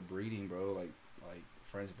get into breeding, bro. Like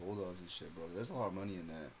French bulldogs and shit, bro. There's a lot of money in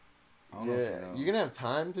that. I don't know if you know. You're gonna have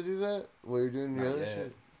time to do that while you're doing your Not other yet.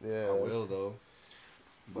 shit. Yeah, I that's- will though.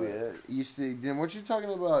 But Yeah, you see, then what you talking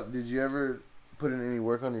about? Did you ever put in any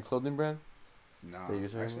work on your clothing brand? nah, that you're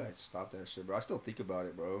talking actually, about? I stopped that shit, bro. I still think about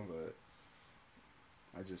it, bro. But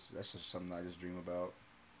that's just something I just dream about.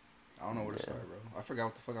 I don't know where to Yeah. start, bro. I forgot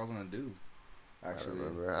what the fuck I was gonna do. Actually,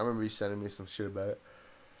 I remember you sending me some shit about it.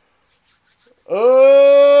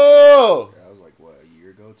 Oh! yeah, I was like what, a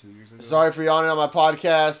year ago, 2 years ago. Sorry for yawning on my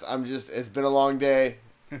podcast. It's been a long day.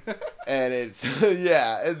 And it's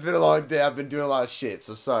it's been a long day. I've been doing a lot of shit,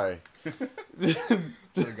 so sorry.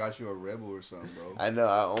 Should have got you a Rebel or something, bro. I know,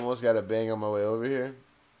 I almost got a bang on my way over here.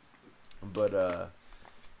 But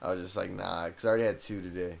I was just like, nah, because I already had 2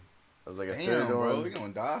 today. I was like a Damn, third bro, one. you're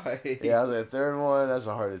gonna die. Yeah, I was like a third one. That's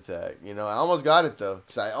a heart attack. You know, I almost got it though,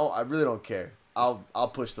 because I really don't care. I'll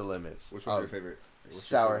push the limits. Which one's your favorite? What's your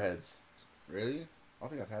Sour favorite? heads. Really? I don't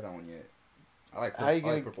think I've had that one yet. I like How you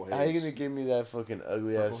I like purple haze. gonna give me that fucking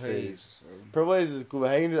ugly Purple ass haze. face? bro. Purple haze is cool, but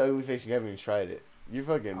how you gonna do the ugly face? You haven't even tried it. You're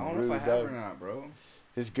fucking I don't know rude. if I have dog. or not, bro.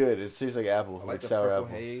 It's good. It tastes like apple, I like, like the sour purple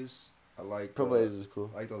apple. haze. I like Purple the, haze is cool.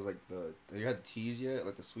 I like those you had the teas yet?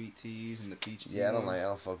 Like the sweet teas and the peach teas. Yeah, I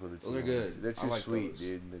don't fuck with the Those are tea good. ones. They're I too like sweet, those.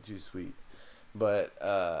 dude. They're too sweet. But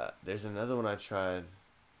there's another one I tried.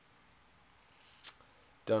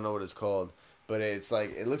 Don't know what it's called. But it's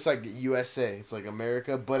like, it looks like USA. It's like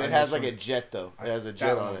America, but I it know has like some- a jet though. It has a that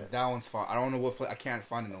jet one, on it. That one's fine. I don't know what I can't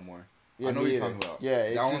find it no more. Yeah, I know me what you're either. talking about. Yeah, That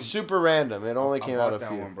it's one's- super random. It only I came bought out a that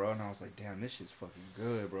few. one, bro, and I was like, damn, this shit's fucking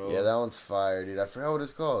good, bro. Yeah, that one's fire, dude. I forgot what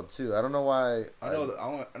it's called too. I don't know why. I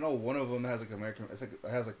know one of them has like American. It's like it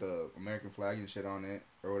has like the American flag and shit on it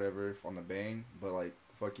or whatever on the bang, but like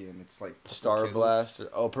fucking, it's like Purple Star Kittles. Blast.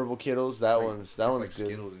 Oh, Purple Kittles. That It's one's like good.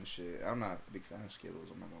 Skittles and shit. I'm not a big fan of Skittles.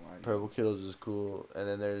 I'm not gonna lie. To you. Purple Kittles is cool. And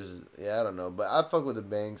then there's, I don't know. But I fuck with the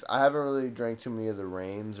bangs. I haven't really drank too many of the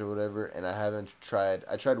Rains or whatever. And I haven't tried.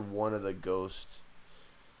 I tried one of the Ghost.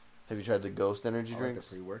 Have you tried the Ghost energy I like drinks?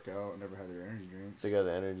 the pre-workout. I never had their energy drinks. They got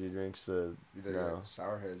the energy drinks. They no. got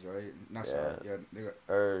Sour Heads, right? Not Yeah. Sour. Yeah, they got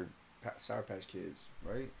Or, Sour Patch Kids,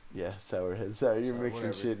 right? yeah, Sour Heads. Sorry, you're Sour- mixing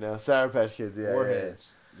whatever. shit now. Sour Patch Kids, yeah. Warheads.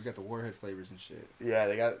 You got the Warhead flavors and shit. Yeah,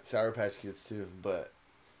 they got Sour Patch Kids too. But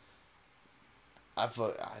I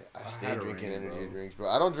stay had a drinking Reign, energy bro. drinks, bro.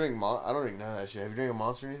 I don't drink none of that shit. Have you drank a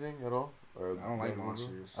Monster or anything at all? Or I don't like Red Bull?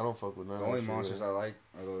 Monsters. I don't fuck with none The of only that shit, monsters man. I like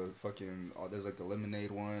are the fucking. There's like the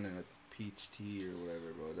lemonade one and a peach tea or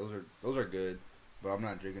whatever, bro. Those are good, but I'm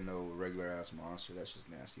not drinking no regular ass Monster. That's just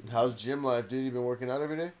nasty. How's gym life, dude? You been working out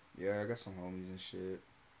every day? Yeah, I got some homies and shit.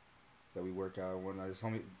 that we work out one night. This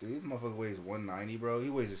homie, dude, this motherfucker weighs 190, bro. He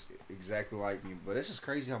weighs just exactly like me, but it's just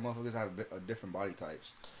crazy how motherfuckers have a different body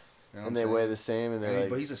types. You know And they weigh the same, and they're like,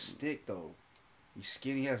 but he's a stick though. He's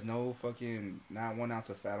skinny. He has no fucking not 1 ounce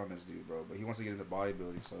of fat on this dude, bro. But he wants to get into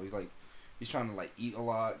bodybuilding, so he's trying to like eat a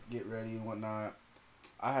lot, get ready and whatnot.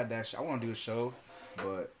 I had that. I want to do a show,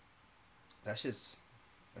 but that shit's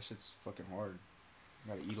fucking hard.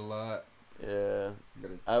 You gotta eat a lot. yeah. You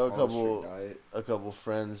gotta I have a follow a strict diet. couple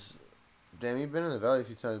friends. Damn, you've been in the valley a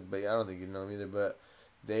few times, but I don't think you know them either. But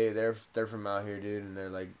they're from out here, dude, and they're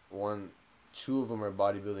like two of them are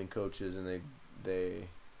bodybuilding coaches, and they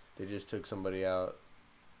just took somebody out.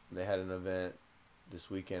 They had an event this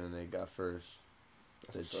weekend, and they got first.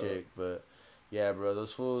 The chick, but yeah, bro,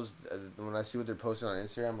 those fools. When I see what they're posting on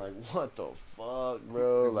Instagram, I'm like, what the fuck,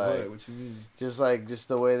 bro? Like, what you mean? just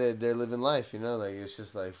the way that they're living life, you know? Like, it's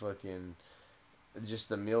just like fucking, just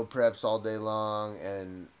the meal preps all day long,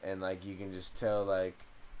 and like you can just tell, like,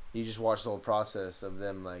 you just watch the whole process of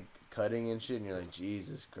them like cutting and shit, and you're like,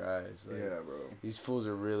 Jesus Christ, like, Yeah, bro. these fools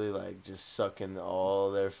are really like just sucking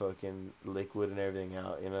all their fucking liquid and everything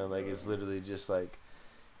out, you know? Like, it's literally just like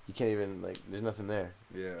you can't even like, there's nothing there.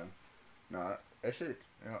 Yeah. Nah, that shit.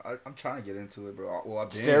 You know, I'm trying to get into it, bro. Well, I've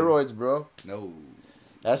been. Steroids, bro. No.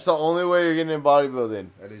 That's the only way you're getting in bodybuilding.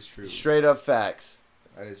 That is true. Straight up facts.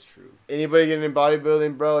 That is true. Anybody getting in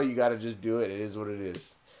bodybuilding, bro, you gotta just do it. It is what it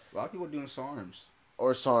is. A lot of people doing SARMs.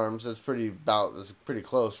 Or SARMs. That's pretty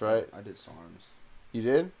close, right? I did SARMs. You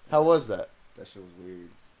did? How was that? That shit was weird.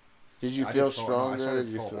 Did you feel I stronger?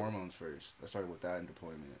 started pro hormones first. I started with that in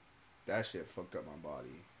deployment. That shit fucked up my body.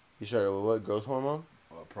 You started with what? Growth hormone?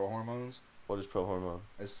 Pro hormones. What is pro hormone?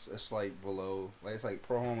 It's like below, like it's like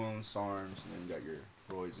pro hormones, SARMs, and then you got your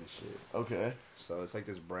roids and shit. Okay. So it's like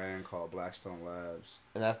this brand called Blackstone Labs.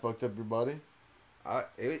 And that fucked up your body?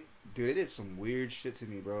 It did some weird shit to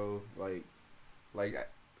me, bro.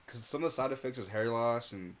 Cause some of the side effects was hair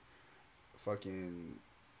loss and fucking,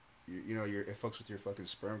 it fucks with your fucking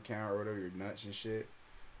sperm count or whatever, your nuts and shit.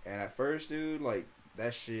 And at first, dude, like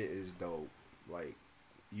that shit is dope. Like,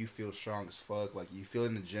 you feel strong as fuck. Like, you feel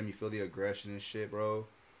in the gym, you feel the aggression and shit, bro.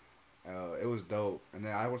 It was dope. And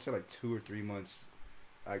then I would say like 2 or 3 months,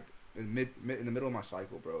 like in the middle of my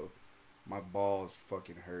cycle, bro, my balls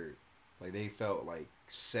fucking hurt. Like, they felt like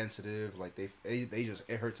sensitive. Like they just,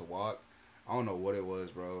 it hurt to walk. I don't know what it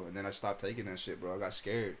was, bro. And then I stopped taking that shit, bro. I got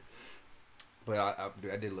scared. But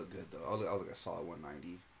I did look good though. I was like a solid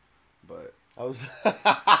 190. But I was.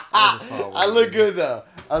 I look good though.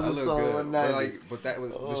 I was I a look solid good. 190. But that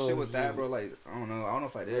was the shit with that, bro. Like, I don't know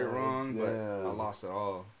if I did it wrong, but I lost it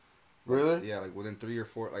all. Really? Yeah, like within 3 or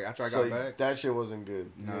 4. Like after I So got back, that shit wasn't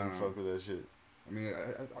good. You Nah. didn't fuck with that shit. I mean,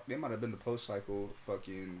 it might have been the post cycle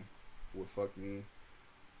fucking would fuck me.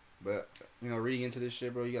 But reading into this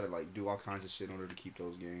shit, bro, you gotta like do all kinds of shit in order to keep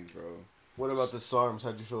those gains, bro. What about the SARMs?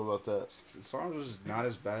 How'd you feel about that? The SARMs was not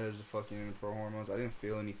as bad as the fucking pro hormones. I didn't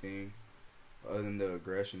feel anything other than the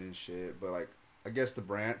aggression and shit. But like, I guess the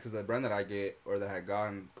brand that I get or that I had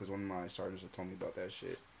gotten, because one of my sergeants had told me about that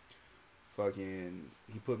shit. Fucking,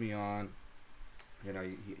 he put me on. He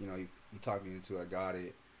talked me into it. I got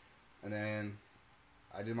it, and then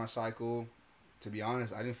I did my cycle. To be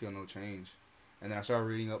honest, I didn't feel no change. And then I started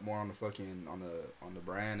reading up more on the fucking on the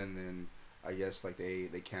brand, and then I guess like they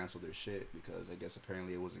canceled their shit because I guess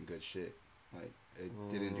apparently it wasn't good shit. Like, it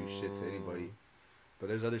didn't do shit to anybody. But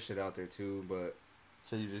there's other shit out there too. But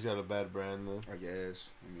So you just got a bad brand then? I guess,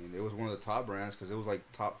 I mean, it was one of the top brands because it was like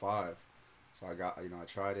top 5. So I got, I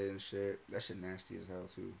tried it and shit. That shit nasty as hell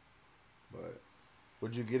too. But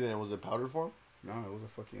What'd you get in it? Was it powder form? no, it was a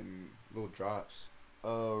fucking little drops.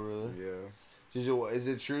 Oh, really? Yeah. Is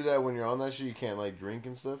it true that when you're on that shit you can't like drink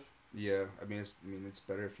and stuff? Yeah, I mean it's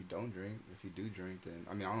better if you don't drink. If you do drink, then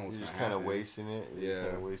I mean I don't know what's You're just kind of wasting it.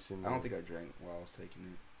 Yeah, Wasting I don't think I drank while I was taking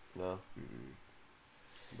it. No.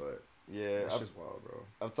 But Yeah, that's just wild, bro.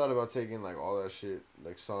 I've thought about taking like all that shit,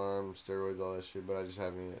 like SARM, steroids, all that shit, but I just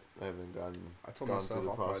haven't gotten. I told gone myself through the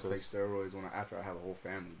I'll probably process. take steroids after I have a whole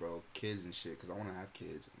family, bro, kids and shit, because I want to have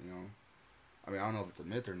kids. I mean I don't know if it's a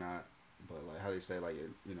myth or not, but like how they say like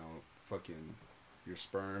it, fucking your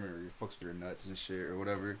sperm or your fucks with your nuts and shit or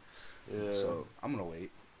whatever. Yeah. So I'm gonna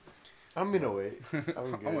wait. I'm gonna wait.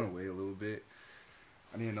 I'm gonna wait a little bit.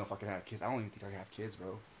 I need to know if I can have kids. I don't even think I can have kids, bro.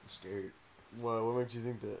 I'm scared. What makes you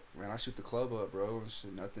think that? Man, I shoot the club up, bro. And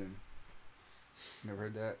shit, nothing. Never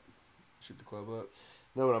heard that? Shoot the club up.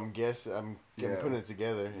 No, but I'm putting it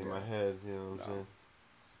together in Yeah. my head. You know what I'm saying?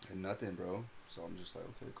 And nothing, bro. So I'm just like,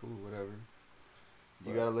 okay, cool, whatever.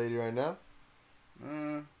 You got a lady right now?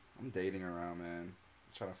 I'm dating around, man.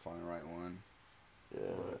 I'm trying to find the right one.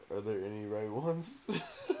 Yeah. Are there any right ones?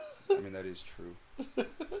 mean, that is true.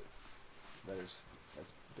 That's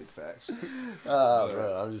big facts.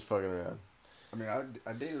 Bro, I'm just fucking around. I mean,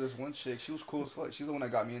 I dated this one chick. She was cool as fuck. She's the one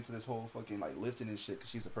that got me into this whole fucking like lifting and shit. Cause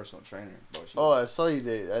she's a personal trainer. Bro, I saw you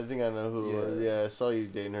date. I think I know who. It was. Yeah, I saw you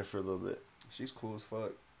dating her for a little bit. She's cool as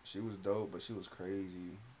fuck. She was dope, but she was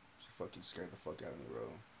crazy. She fucking scared the fuck out of me, bro.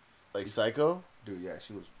 Like psycho? Dude, yeah,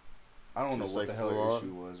 she was. I don't know what the hell her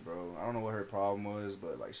issue was, bro. I don't know what her problem was,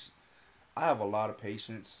 but like, I have a lot of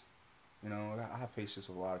patience. You know, I have patience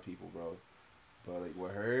with a lot of people, bro. But like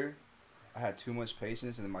with her, I had too much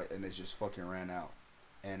patience, and it just fucking ran out,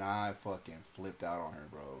 and I fucking flipped out on her,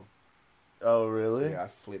 bro. Oh really? Yeah, I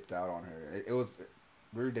flipped out on her. It was.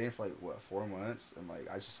 We were dating for like 4 months, and like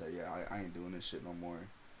I just said, yeah, I ain't doing this shit no more.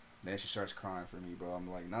 Then she starts crying for me, bro.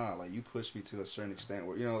 I'm like, nah, like you pushed me to a certain extent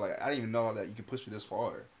where, you know, like I didn't even know that you could push me this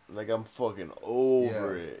far. Like I'm fucking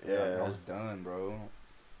over it. Yeah, like, I was done, bro.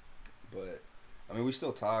 But I mean, we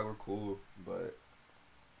still talk. We're cool, but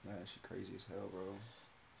man, she crazy as hell, bro.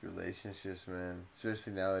 Relationships, man,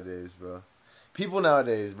 especially nowadays, bro. People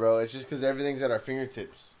nowadays, bro. It's just because everything's at our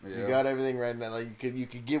fingertips. Yeah. You got everything right now. Like you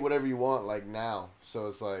could get whatever you want, like now. So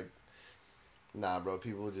it's like, nah, bro.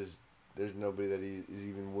 People just. There's nobody that is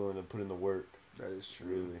even willing to put in the work. That is true.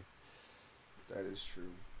 Really. That is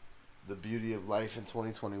true. The beauty of life in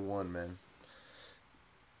 2021, man.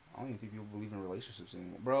 I don't even think people believe in relationships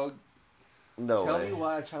anymore. Bro, no tell way. me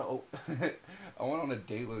why I try to... I went on a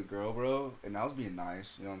date with a girl, bro, and I was being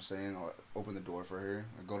nice. You know what I'm saying? I open the door for her.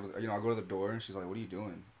 I go to the door, and she's like, what are you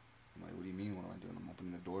doing? I'm like, what do you mean, what am I doing? I'm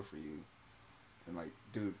opening the door for you. And like,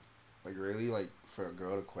 dude, like really? Like, for a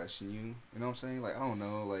girl to question you? You know what I'm saying? Like, I don't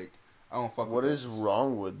know, like... I don't fuck What with is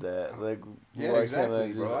wrong with that? Like, yeah,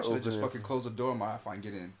 exactly, bro. I should have just fucking closed the door. My if I can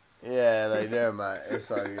get in. Yeah, like never mind.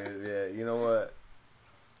 It's all good. Yeah, you know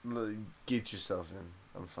what? Get yourself in.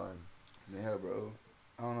 I'm fine. Yeah, bro.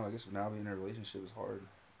 I don't know. I guess now being in a relationship is hard,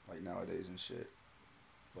 like nowadays and shit.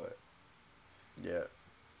 But yeah,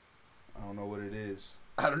 I don't know what it is.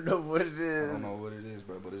 I don't know what it is. I don't know what it is,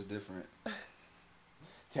 bro. But it's different.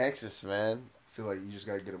 Texas, man. I feel like you just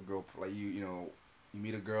gotta get a girl like you know. You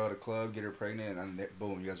meet a girl at a club, get her pregnant, and then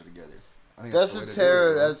boom, you guys are together. I think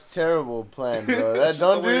that's terrible plan, bro.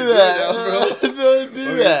 Don't do that, bro. Don't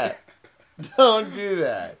do that. Don't do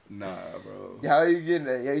that. Nah, bro. How are you getting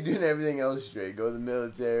that? Yeah, you're doing everything else straight. Go to the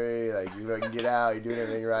military, like you can get out. You're doing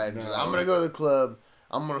everything right. No. Like, I'm gonna go to the club.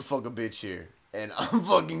 I'm gonna fuck a bitch here, and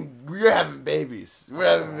we're having babies. We're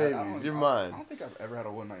having babies. You're mine. I don't think I've ever had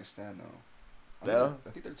a one night stand though. No,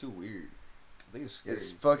 I think they're too weird. I think it's scary.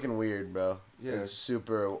 It's fucking weird, bro. Yeah, it's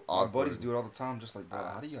super awkward. My buddies do it all the time. Just like, bro,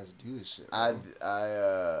 how do you guys do this shit?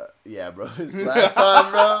 Bro? Yeah, bro. Last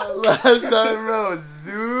time, bro, was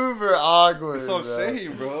super awkward. That's what I'm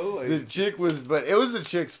saying, bro. Like, the chick it was the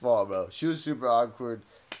chick's fault, bro. She was super awkward.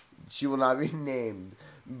 She will not be named,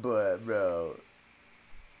 but bro,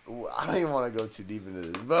 I don't even want to go too deep into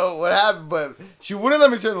this. But what happened? But she wouldn't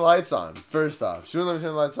let me turn the lights on. First off, she wouldn't let me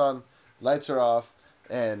turn the lights on. Lights are off,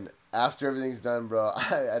 and after everything's done, bro, I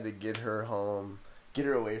had to get her home, get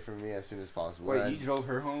her away from me as soon as possible. Wait, you drove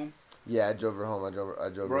her home? Yeah, I drove her home. I drove her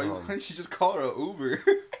home. Bro, why didn't you just call her an Uber?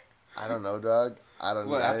 I don't know, dog. I don't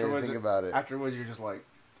know. I didn't even think about it. Afterwards, you're just like,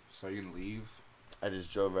 so you're going to leave? I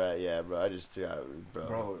just drove her out. Yeah, bro.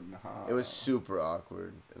 Bro, nah. It was super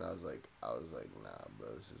awkward, and I was like, nah,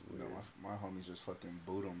 bro, this is weird. No, my homies just fucking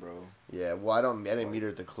boot him, bro. Yeah, well, I didn't meet her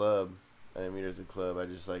at the club. I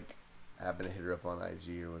just like happened to hit her up on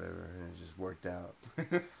IG or whatever, and it just worked out.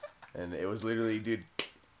 And it was literally, dude,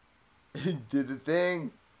 did the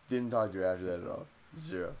thing. Didn't talk to her after that at all.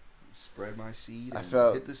 Zero. Spread my seed. I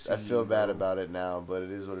feel bad about it now, but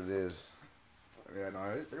it is what it is. Yeah,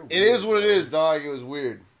 no, it is what it is, dog. It was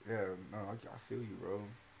weird. Yeah, no, I feel you, bro.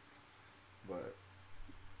 But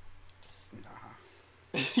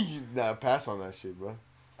nah, pass on that shit, bro.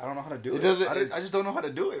 I don't know how to do it. I just don't know how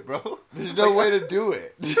to do it, bro. There's no way to do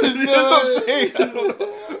it. That's what I'm saying.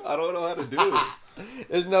 I don't know how to do it.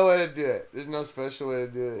 There's no way to do it. There's no special way to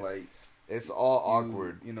do it. Like, it's all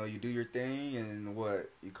awkward. You know, you do your thing, and what?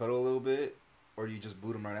 You cuddle a little bit, or you just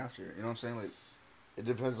boot them right after. You know what I'm saying? Like, it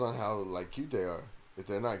depends on how like cute they are. If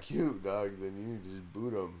they're not cute, dog, then you need to just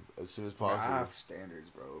boot them as soon as possible. I have standards,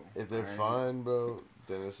 bro. If they're fine, bro,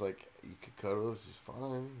 then it's like you could cuddle. It's just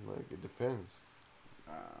fine. Like, it depends.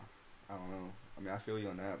 I don't know. I mean, I feel you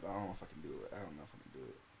on that, but I don't know if I can do it. I don't know if I can do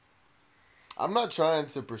it. I'm not trying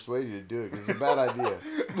to persuade you to do it because it's a bad idea.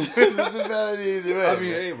 It's a bad idea either way. I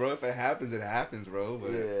mean, hey, bro, if it happens, it happens, bro.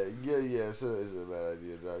 But yeah. It's a bad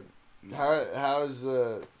idea, dog. How's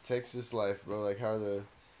Texas life, bro? Like, how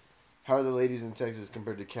are the ladies in Texas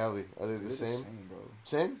compared to Cali? Are they the same? Same, bro.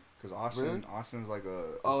 Same? Cause Austin, Really? Austin's like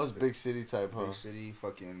a It's big city type, huh? big city.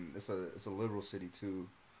 Fucking, it's a liberal city too.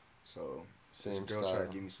 So Same this girl style. tried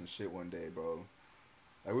to give me some shit one day, bro.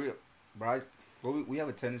 Like we have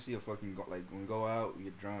a tendency of fucking like when we go out, we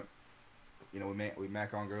get drunk. You know, we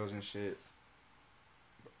mac on girls and shit.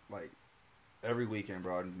 Like every weekend,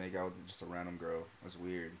 bro, I'd make out with just a random girl. That's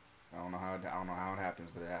weird. I don't know how it happens,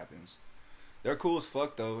 but it happens. They're cool as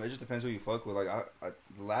fuck though. It just depends who you fuck with. Like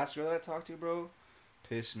the last girl that I talked to, bro,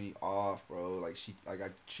 pissed me off, bro. Like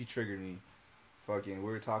she triggered me. Fucking,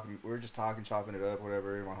 we were just talking, chopping it up,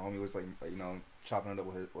 whatever. My homie was like you know, chopping it up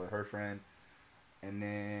with her friend, and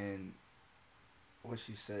then what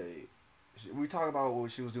she say? We talk about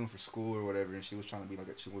what she was doing for school or whatever, and she was trying to be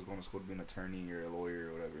like she was going to school to be an attorney or a lawyer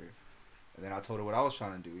or whatever. And then I told her what I was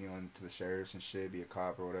trying to do, you know, to the sheriffs and shit, be a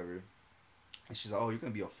cop or whatever. And she's like, "Oh, you're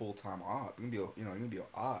gonna be a full-time op. You're gonna be an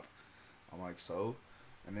op." I'm like, "So?"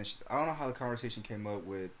 And then I don't know how the conversation came up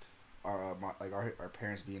with our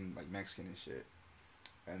parents being like Mexican and shit.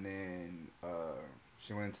 And then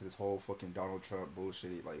she went into this whole fucking Donald Trump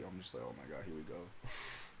bullshit. Like, I'm just like, oh my god, here we go.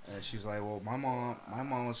 And she's like, well, my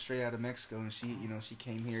mom was straight out of Mexico, and she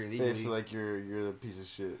came here illegally. It's like you're the piece of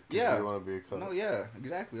shit. Yeah, you want to be a cop. No, yeah,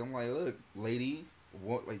 exactly. I'm like, look, lady,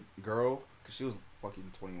 what, like, girl, because she was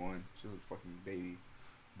fucking 21. She was a fucking baby,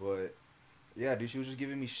 but yeah, dude, she was just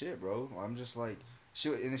giving me shit, bro. I'm just like,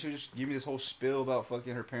 and then she would just give me this whole spill about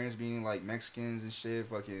fucking her parents being like Mexicans and shit,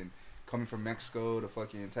 fucking coming from Mexico to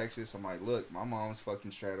fucking Texas. I'm like, look, my mom's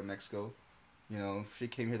fucking straight out of Mexico. You know, she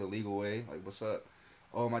came here the legal way. Like, what's up?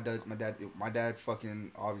 Oh, my dad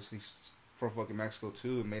fucking obviously from fucking Mexico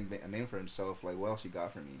too and made a name for himself. Like, what else you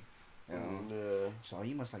got for me? You know? Yeah. So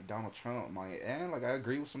you must like Donald Trump. I'm like, and like I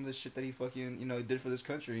agree with some of this shit that he fucking did for this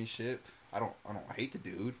country and shit. I don't hate the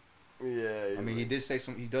dude. Yeah. I mean, he does say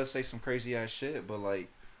some crazy ass shit, but like,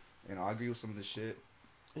 I agree with some of this shit.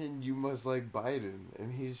 And you must like Biden,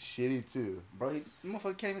 and he's shitty too, bro. He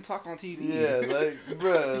motherfucker can't even talk on TV. Yeah, like,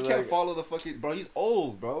 bro, he can't follow the fucking bro. He's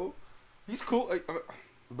old, bro. He's cool, like,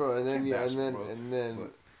 bro. And then we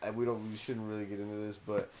shouldn't really get into this,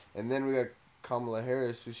 but and then we got Kamala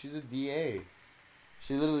Harris, who she's a DA.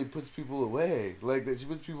 She literally puts people away, like that. She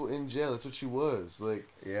puts people in jail. That's what she was, like.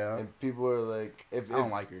 Yeah. And people are like, I don't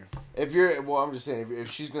like her. I'm just saying, if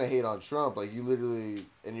she's gonna hate on Trump, like you literally,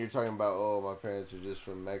 and you're talking about, oh, my parents are just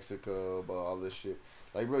from Mexico, about all this shit.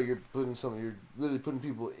 Like, bro, you're literally putting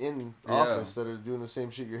people in office that are doing the same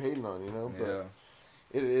shit you're hating on, you know. But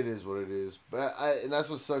it is what it is. But and that's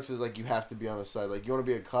what sucks is like you have to be on a side. Like you want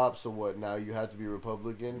to be a cop, so what? Now you have to be a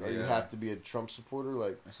Republican, or you have to be a Trump supporter.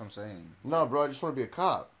 Like that's what I'm saying. No, bro, I just want to be a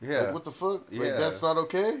cop. Yeah. Like what the fuck? Yeah. Like that's not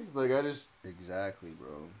okay. Like I just exactly,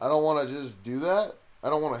 bro. I don't want to just do that. I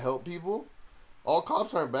don't want to help people. All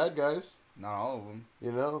cops aren't bad guys. Not all of them.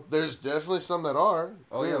 You know, there's definitely some that are.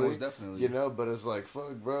 Oh clearly, yeah, most definitely. You know, but it's like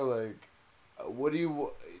fuck, bro. Like, what do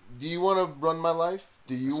you want to run my life?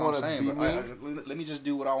 Do you want to be me? Let me just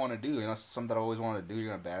do what I want to do. You know, something that I always want to do. You're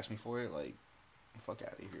gonna bash me for it? Like, fuck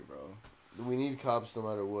out of here, bro. We need cops no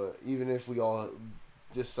matter what. Even if we all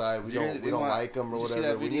decide we don't like them or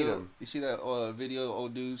whatever, we need them. You see that video?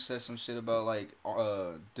 Old dude said some shit about like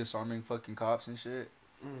disarming fucking cops and shit.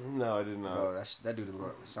 No, I did not. Bro, that dude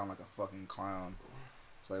sound like a fucking clown.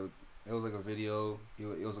 It's like it was like a video.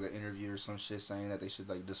 It was like an interview or some shit saying that they should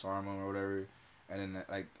like disarm them or whatever. And then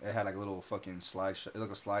like it had like a little fucking slideshow. It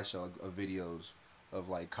looked like a slideshow of videos of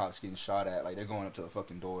like cops getting shot at. Like they're going up to the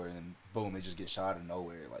fucking door and then boom, they just get shot out of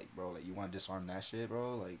nowhere. Like bro, like you want to disarm that shit,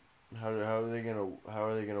 bro? Like how are they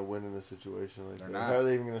gonna win in a situation like that? Not. How are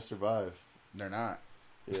they even gonna survive? They're not.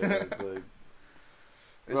 Yeah, like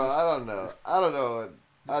bro, I don't know.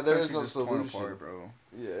 There is no solution, apart, bro.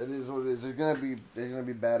 Yeah, it is what it is. There's gonna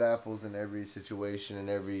be bad apples in every situation, in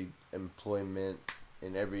every employment,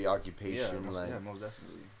 in every occupation. Yeah, most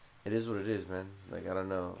definitely. It is what it is, man. Like I don't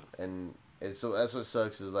know, and so that's what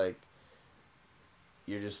sucks is like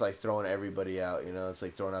you're just like throwing everybody out. You know, it's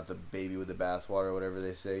like throwing out the baby with the bathwater, or whatever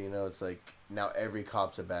they say. You know, it's like now every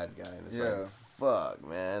cop's a bad guy, and it's like fuck,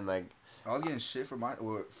 man. Like I was getting shit for my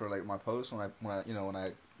post when I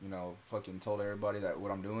fucking told everybody that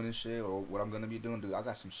what I'm doing and shit or what I'm gonna be doing. Dude, I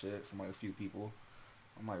got some shit from like a few people.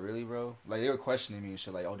 I'm like, really, bro? Like they were questioning me and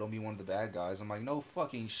shit. Like, oh, don't be one of the bad guys. I'm like, no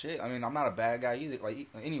fucking shit. I mean, I'm not a bad guy either. Like,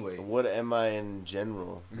 anyway. What am I in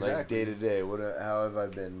general? Exactly. Like day to day. How have I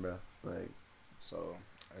been, bro? Like, so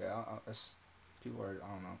yeah, people are.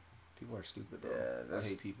 I don't know. People are stupid, bro. Yeah, I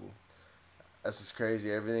hate people. That's what's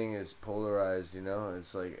crazy. Everything is polarized, you know?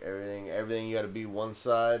 It's like everything you gotta be one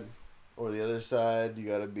side or the other side. You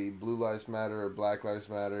gotta be Blue Lives Matter or Black Lives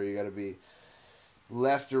Matter. You gotta be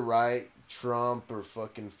left or right, Trump or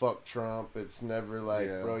fucking fuck Trump. It's never like,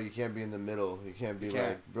 Yeah. bro, you can't be in the middle. You can't be You can't.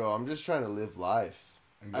 like, bro, I'm just trying to live life.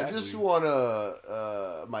 I just Exactly.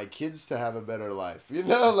 want my kids to have a better life. You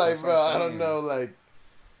know, like, That's what bro, I'm I don't saying. know, like,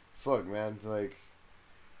 fuck, man, like,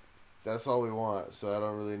 that's all we want. So I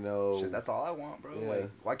don't really know. Shit, that's all I want, bro. Yeah.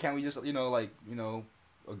 Like, why can't we just,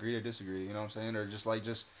 agree to disagree? You know what I'm saying? Or just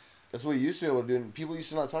That's what you used to be able to do. And people used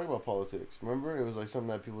to not talk about politics. Remember, it was like something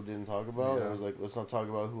that people didn't talk about. Yeah. It was like, let's not talk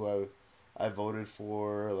about who I voted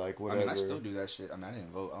for, like I whatever. mean, I still do that shit. I mean, I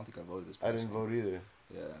didn't vote. I don't think I voted this. I didn't vote either.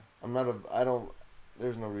 Yeah. I'm not a. I don't.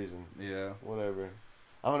 There's no reason. Yeah. Whatever.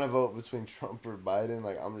 I'm gonna vote between Trump or Biden.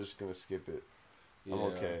 Like, I'm just gonna skip it. Yeah. I'm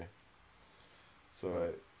okay. It's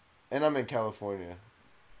alright. And I'm in California.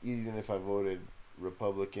 Even if I voted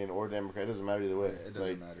Republican or Democrat, it doesn't matter either way. Yeah, it doesn't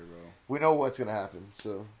Like, matter, bro. we know what's gonna happen.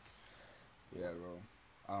 So Yeah, bro.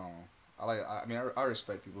 I don't know. I mean, I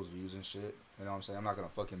respect people's views and shit. You know what I'm saying? I'm not gonna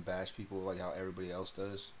fucking bash people like how everybody else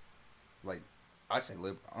does. Like, I say I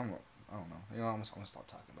don't know. You know, I'm gonna stop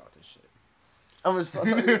talking about this shit. I'm gonna stop.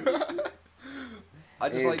 I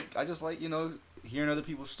just like hearing other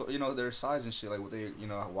people's their sides and shit, like what they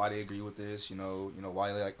why they agree with this,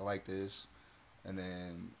 why they like this, and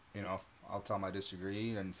then I'll tell them I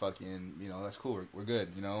disagree and fucking that's cool, we're good,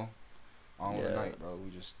 on with the night, bro. We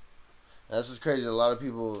just That's what's crazy. A lot of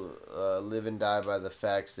people live and die by the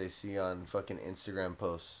facts they see on fucking Instagram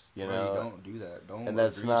posts. You bro, know, you don't do that. Don't. And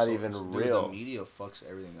that's agree not so- even dude, real. The media fucks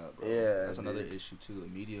everything up, bro. Yeah, that's another dude. issue too. The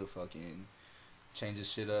media fucking changes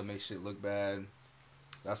shit up, makes shit look bad.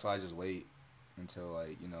 That's why I just wait until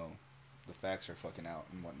the facts are fucking out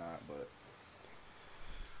and whatnot.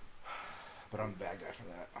 But I'm the bad guy for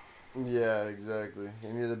that. Yeah, exactly.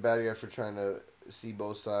 And you're the bad guy for trying to see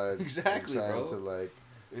both sides. Exactly, and trying bro. to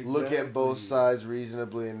look at both sides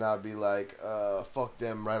reasonably and not be like, fuck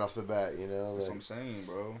them right off the bat. You know, That's like, what I'm saying,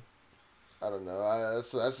 bro. I don't know.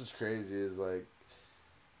 That's what's crazy is like,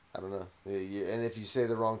 I don't know. And if you say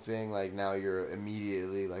the wrong thing, like now you're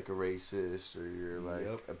immediately like a racist or you're like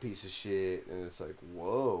Yep. a piece of shit, and it's like,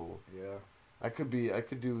 whoa. Yeah. I could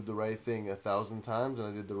do the right thing 1,000 times, and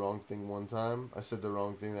I did the wrong thing one time. I said the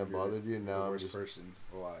wrong thing that You're bothered you, and now the I'm worst just person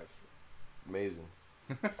alive. amazing.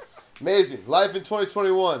 Amazing. Life in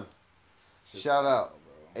 2021. Shit's Shout wild, out.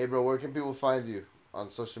 bro. Hey, bro, where can people find you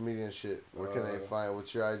on social media and shit? Where can they Uh, find?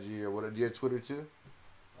 What's your IG or what? Do you have Twitter too?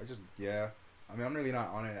 I mean, I'm really not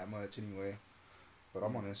on it that much anyway, but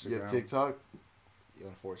I'm on Instagram. You have TikTok? Yeah,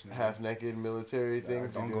 unfortunately. Half naked military Yeah,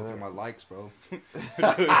 things? don't You go doing through my that? likes, bro.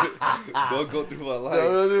 Don't go through my likes.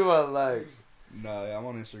 Don't do my likes. Nah, yeah, I'm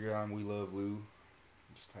on Instagram. We love Lou.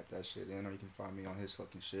 Just type that shit in, or you can find me on his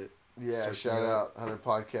fucking shit. Yeah, Search shout me out 100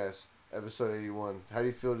 Podcast, episode 81. How do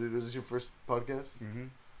you feel, dude? Was this your first podcast? Mm-hmm.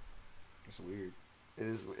 It's weird. It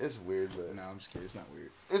is. It's weird, but Nah, I'm just kidding. It's not weird.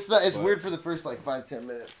 it's not. It's But- weird for the first like 5-10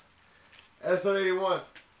 minutes. Episode 81.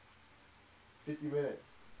 50 minutes.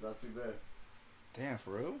 Not too bad. Damn,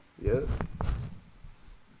 for real? Yeah.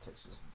 Texas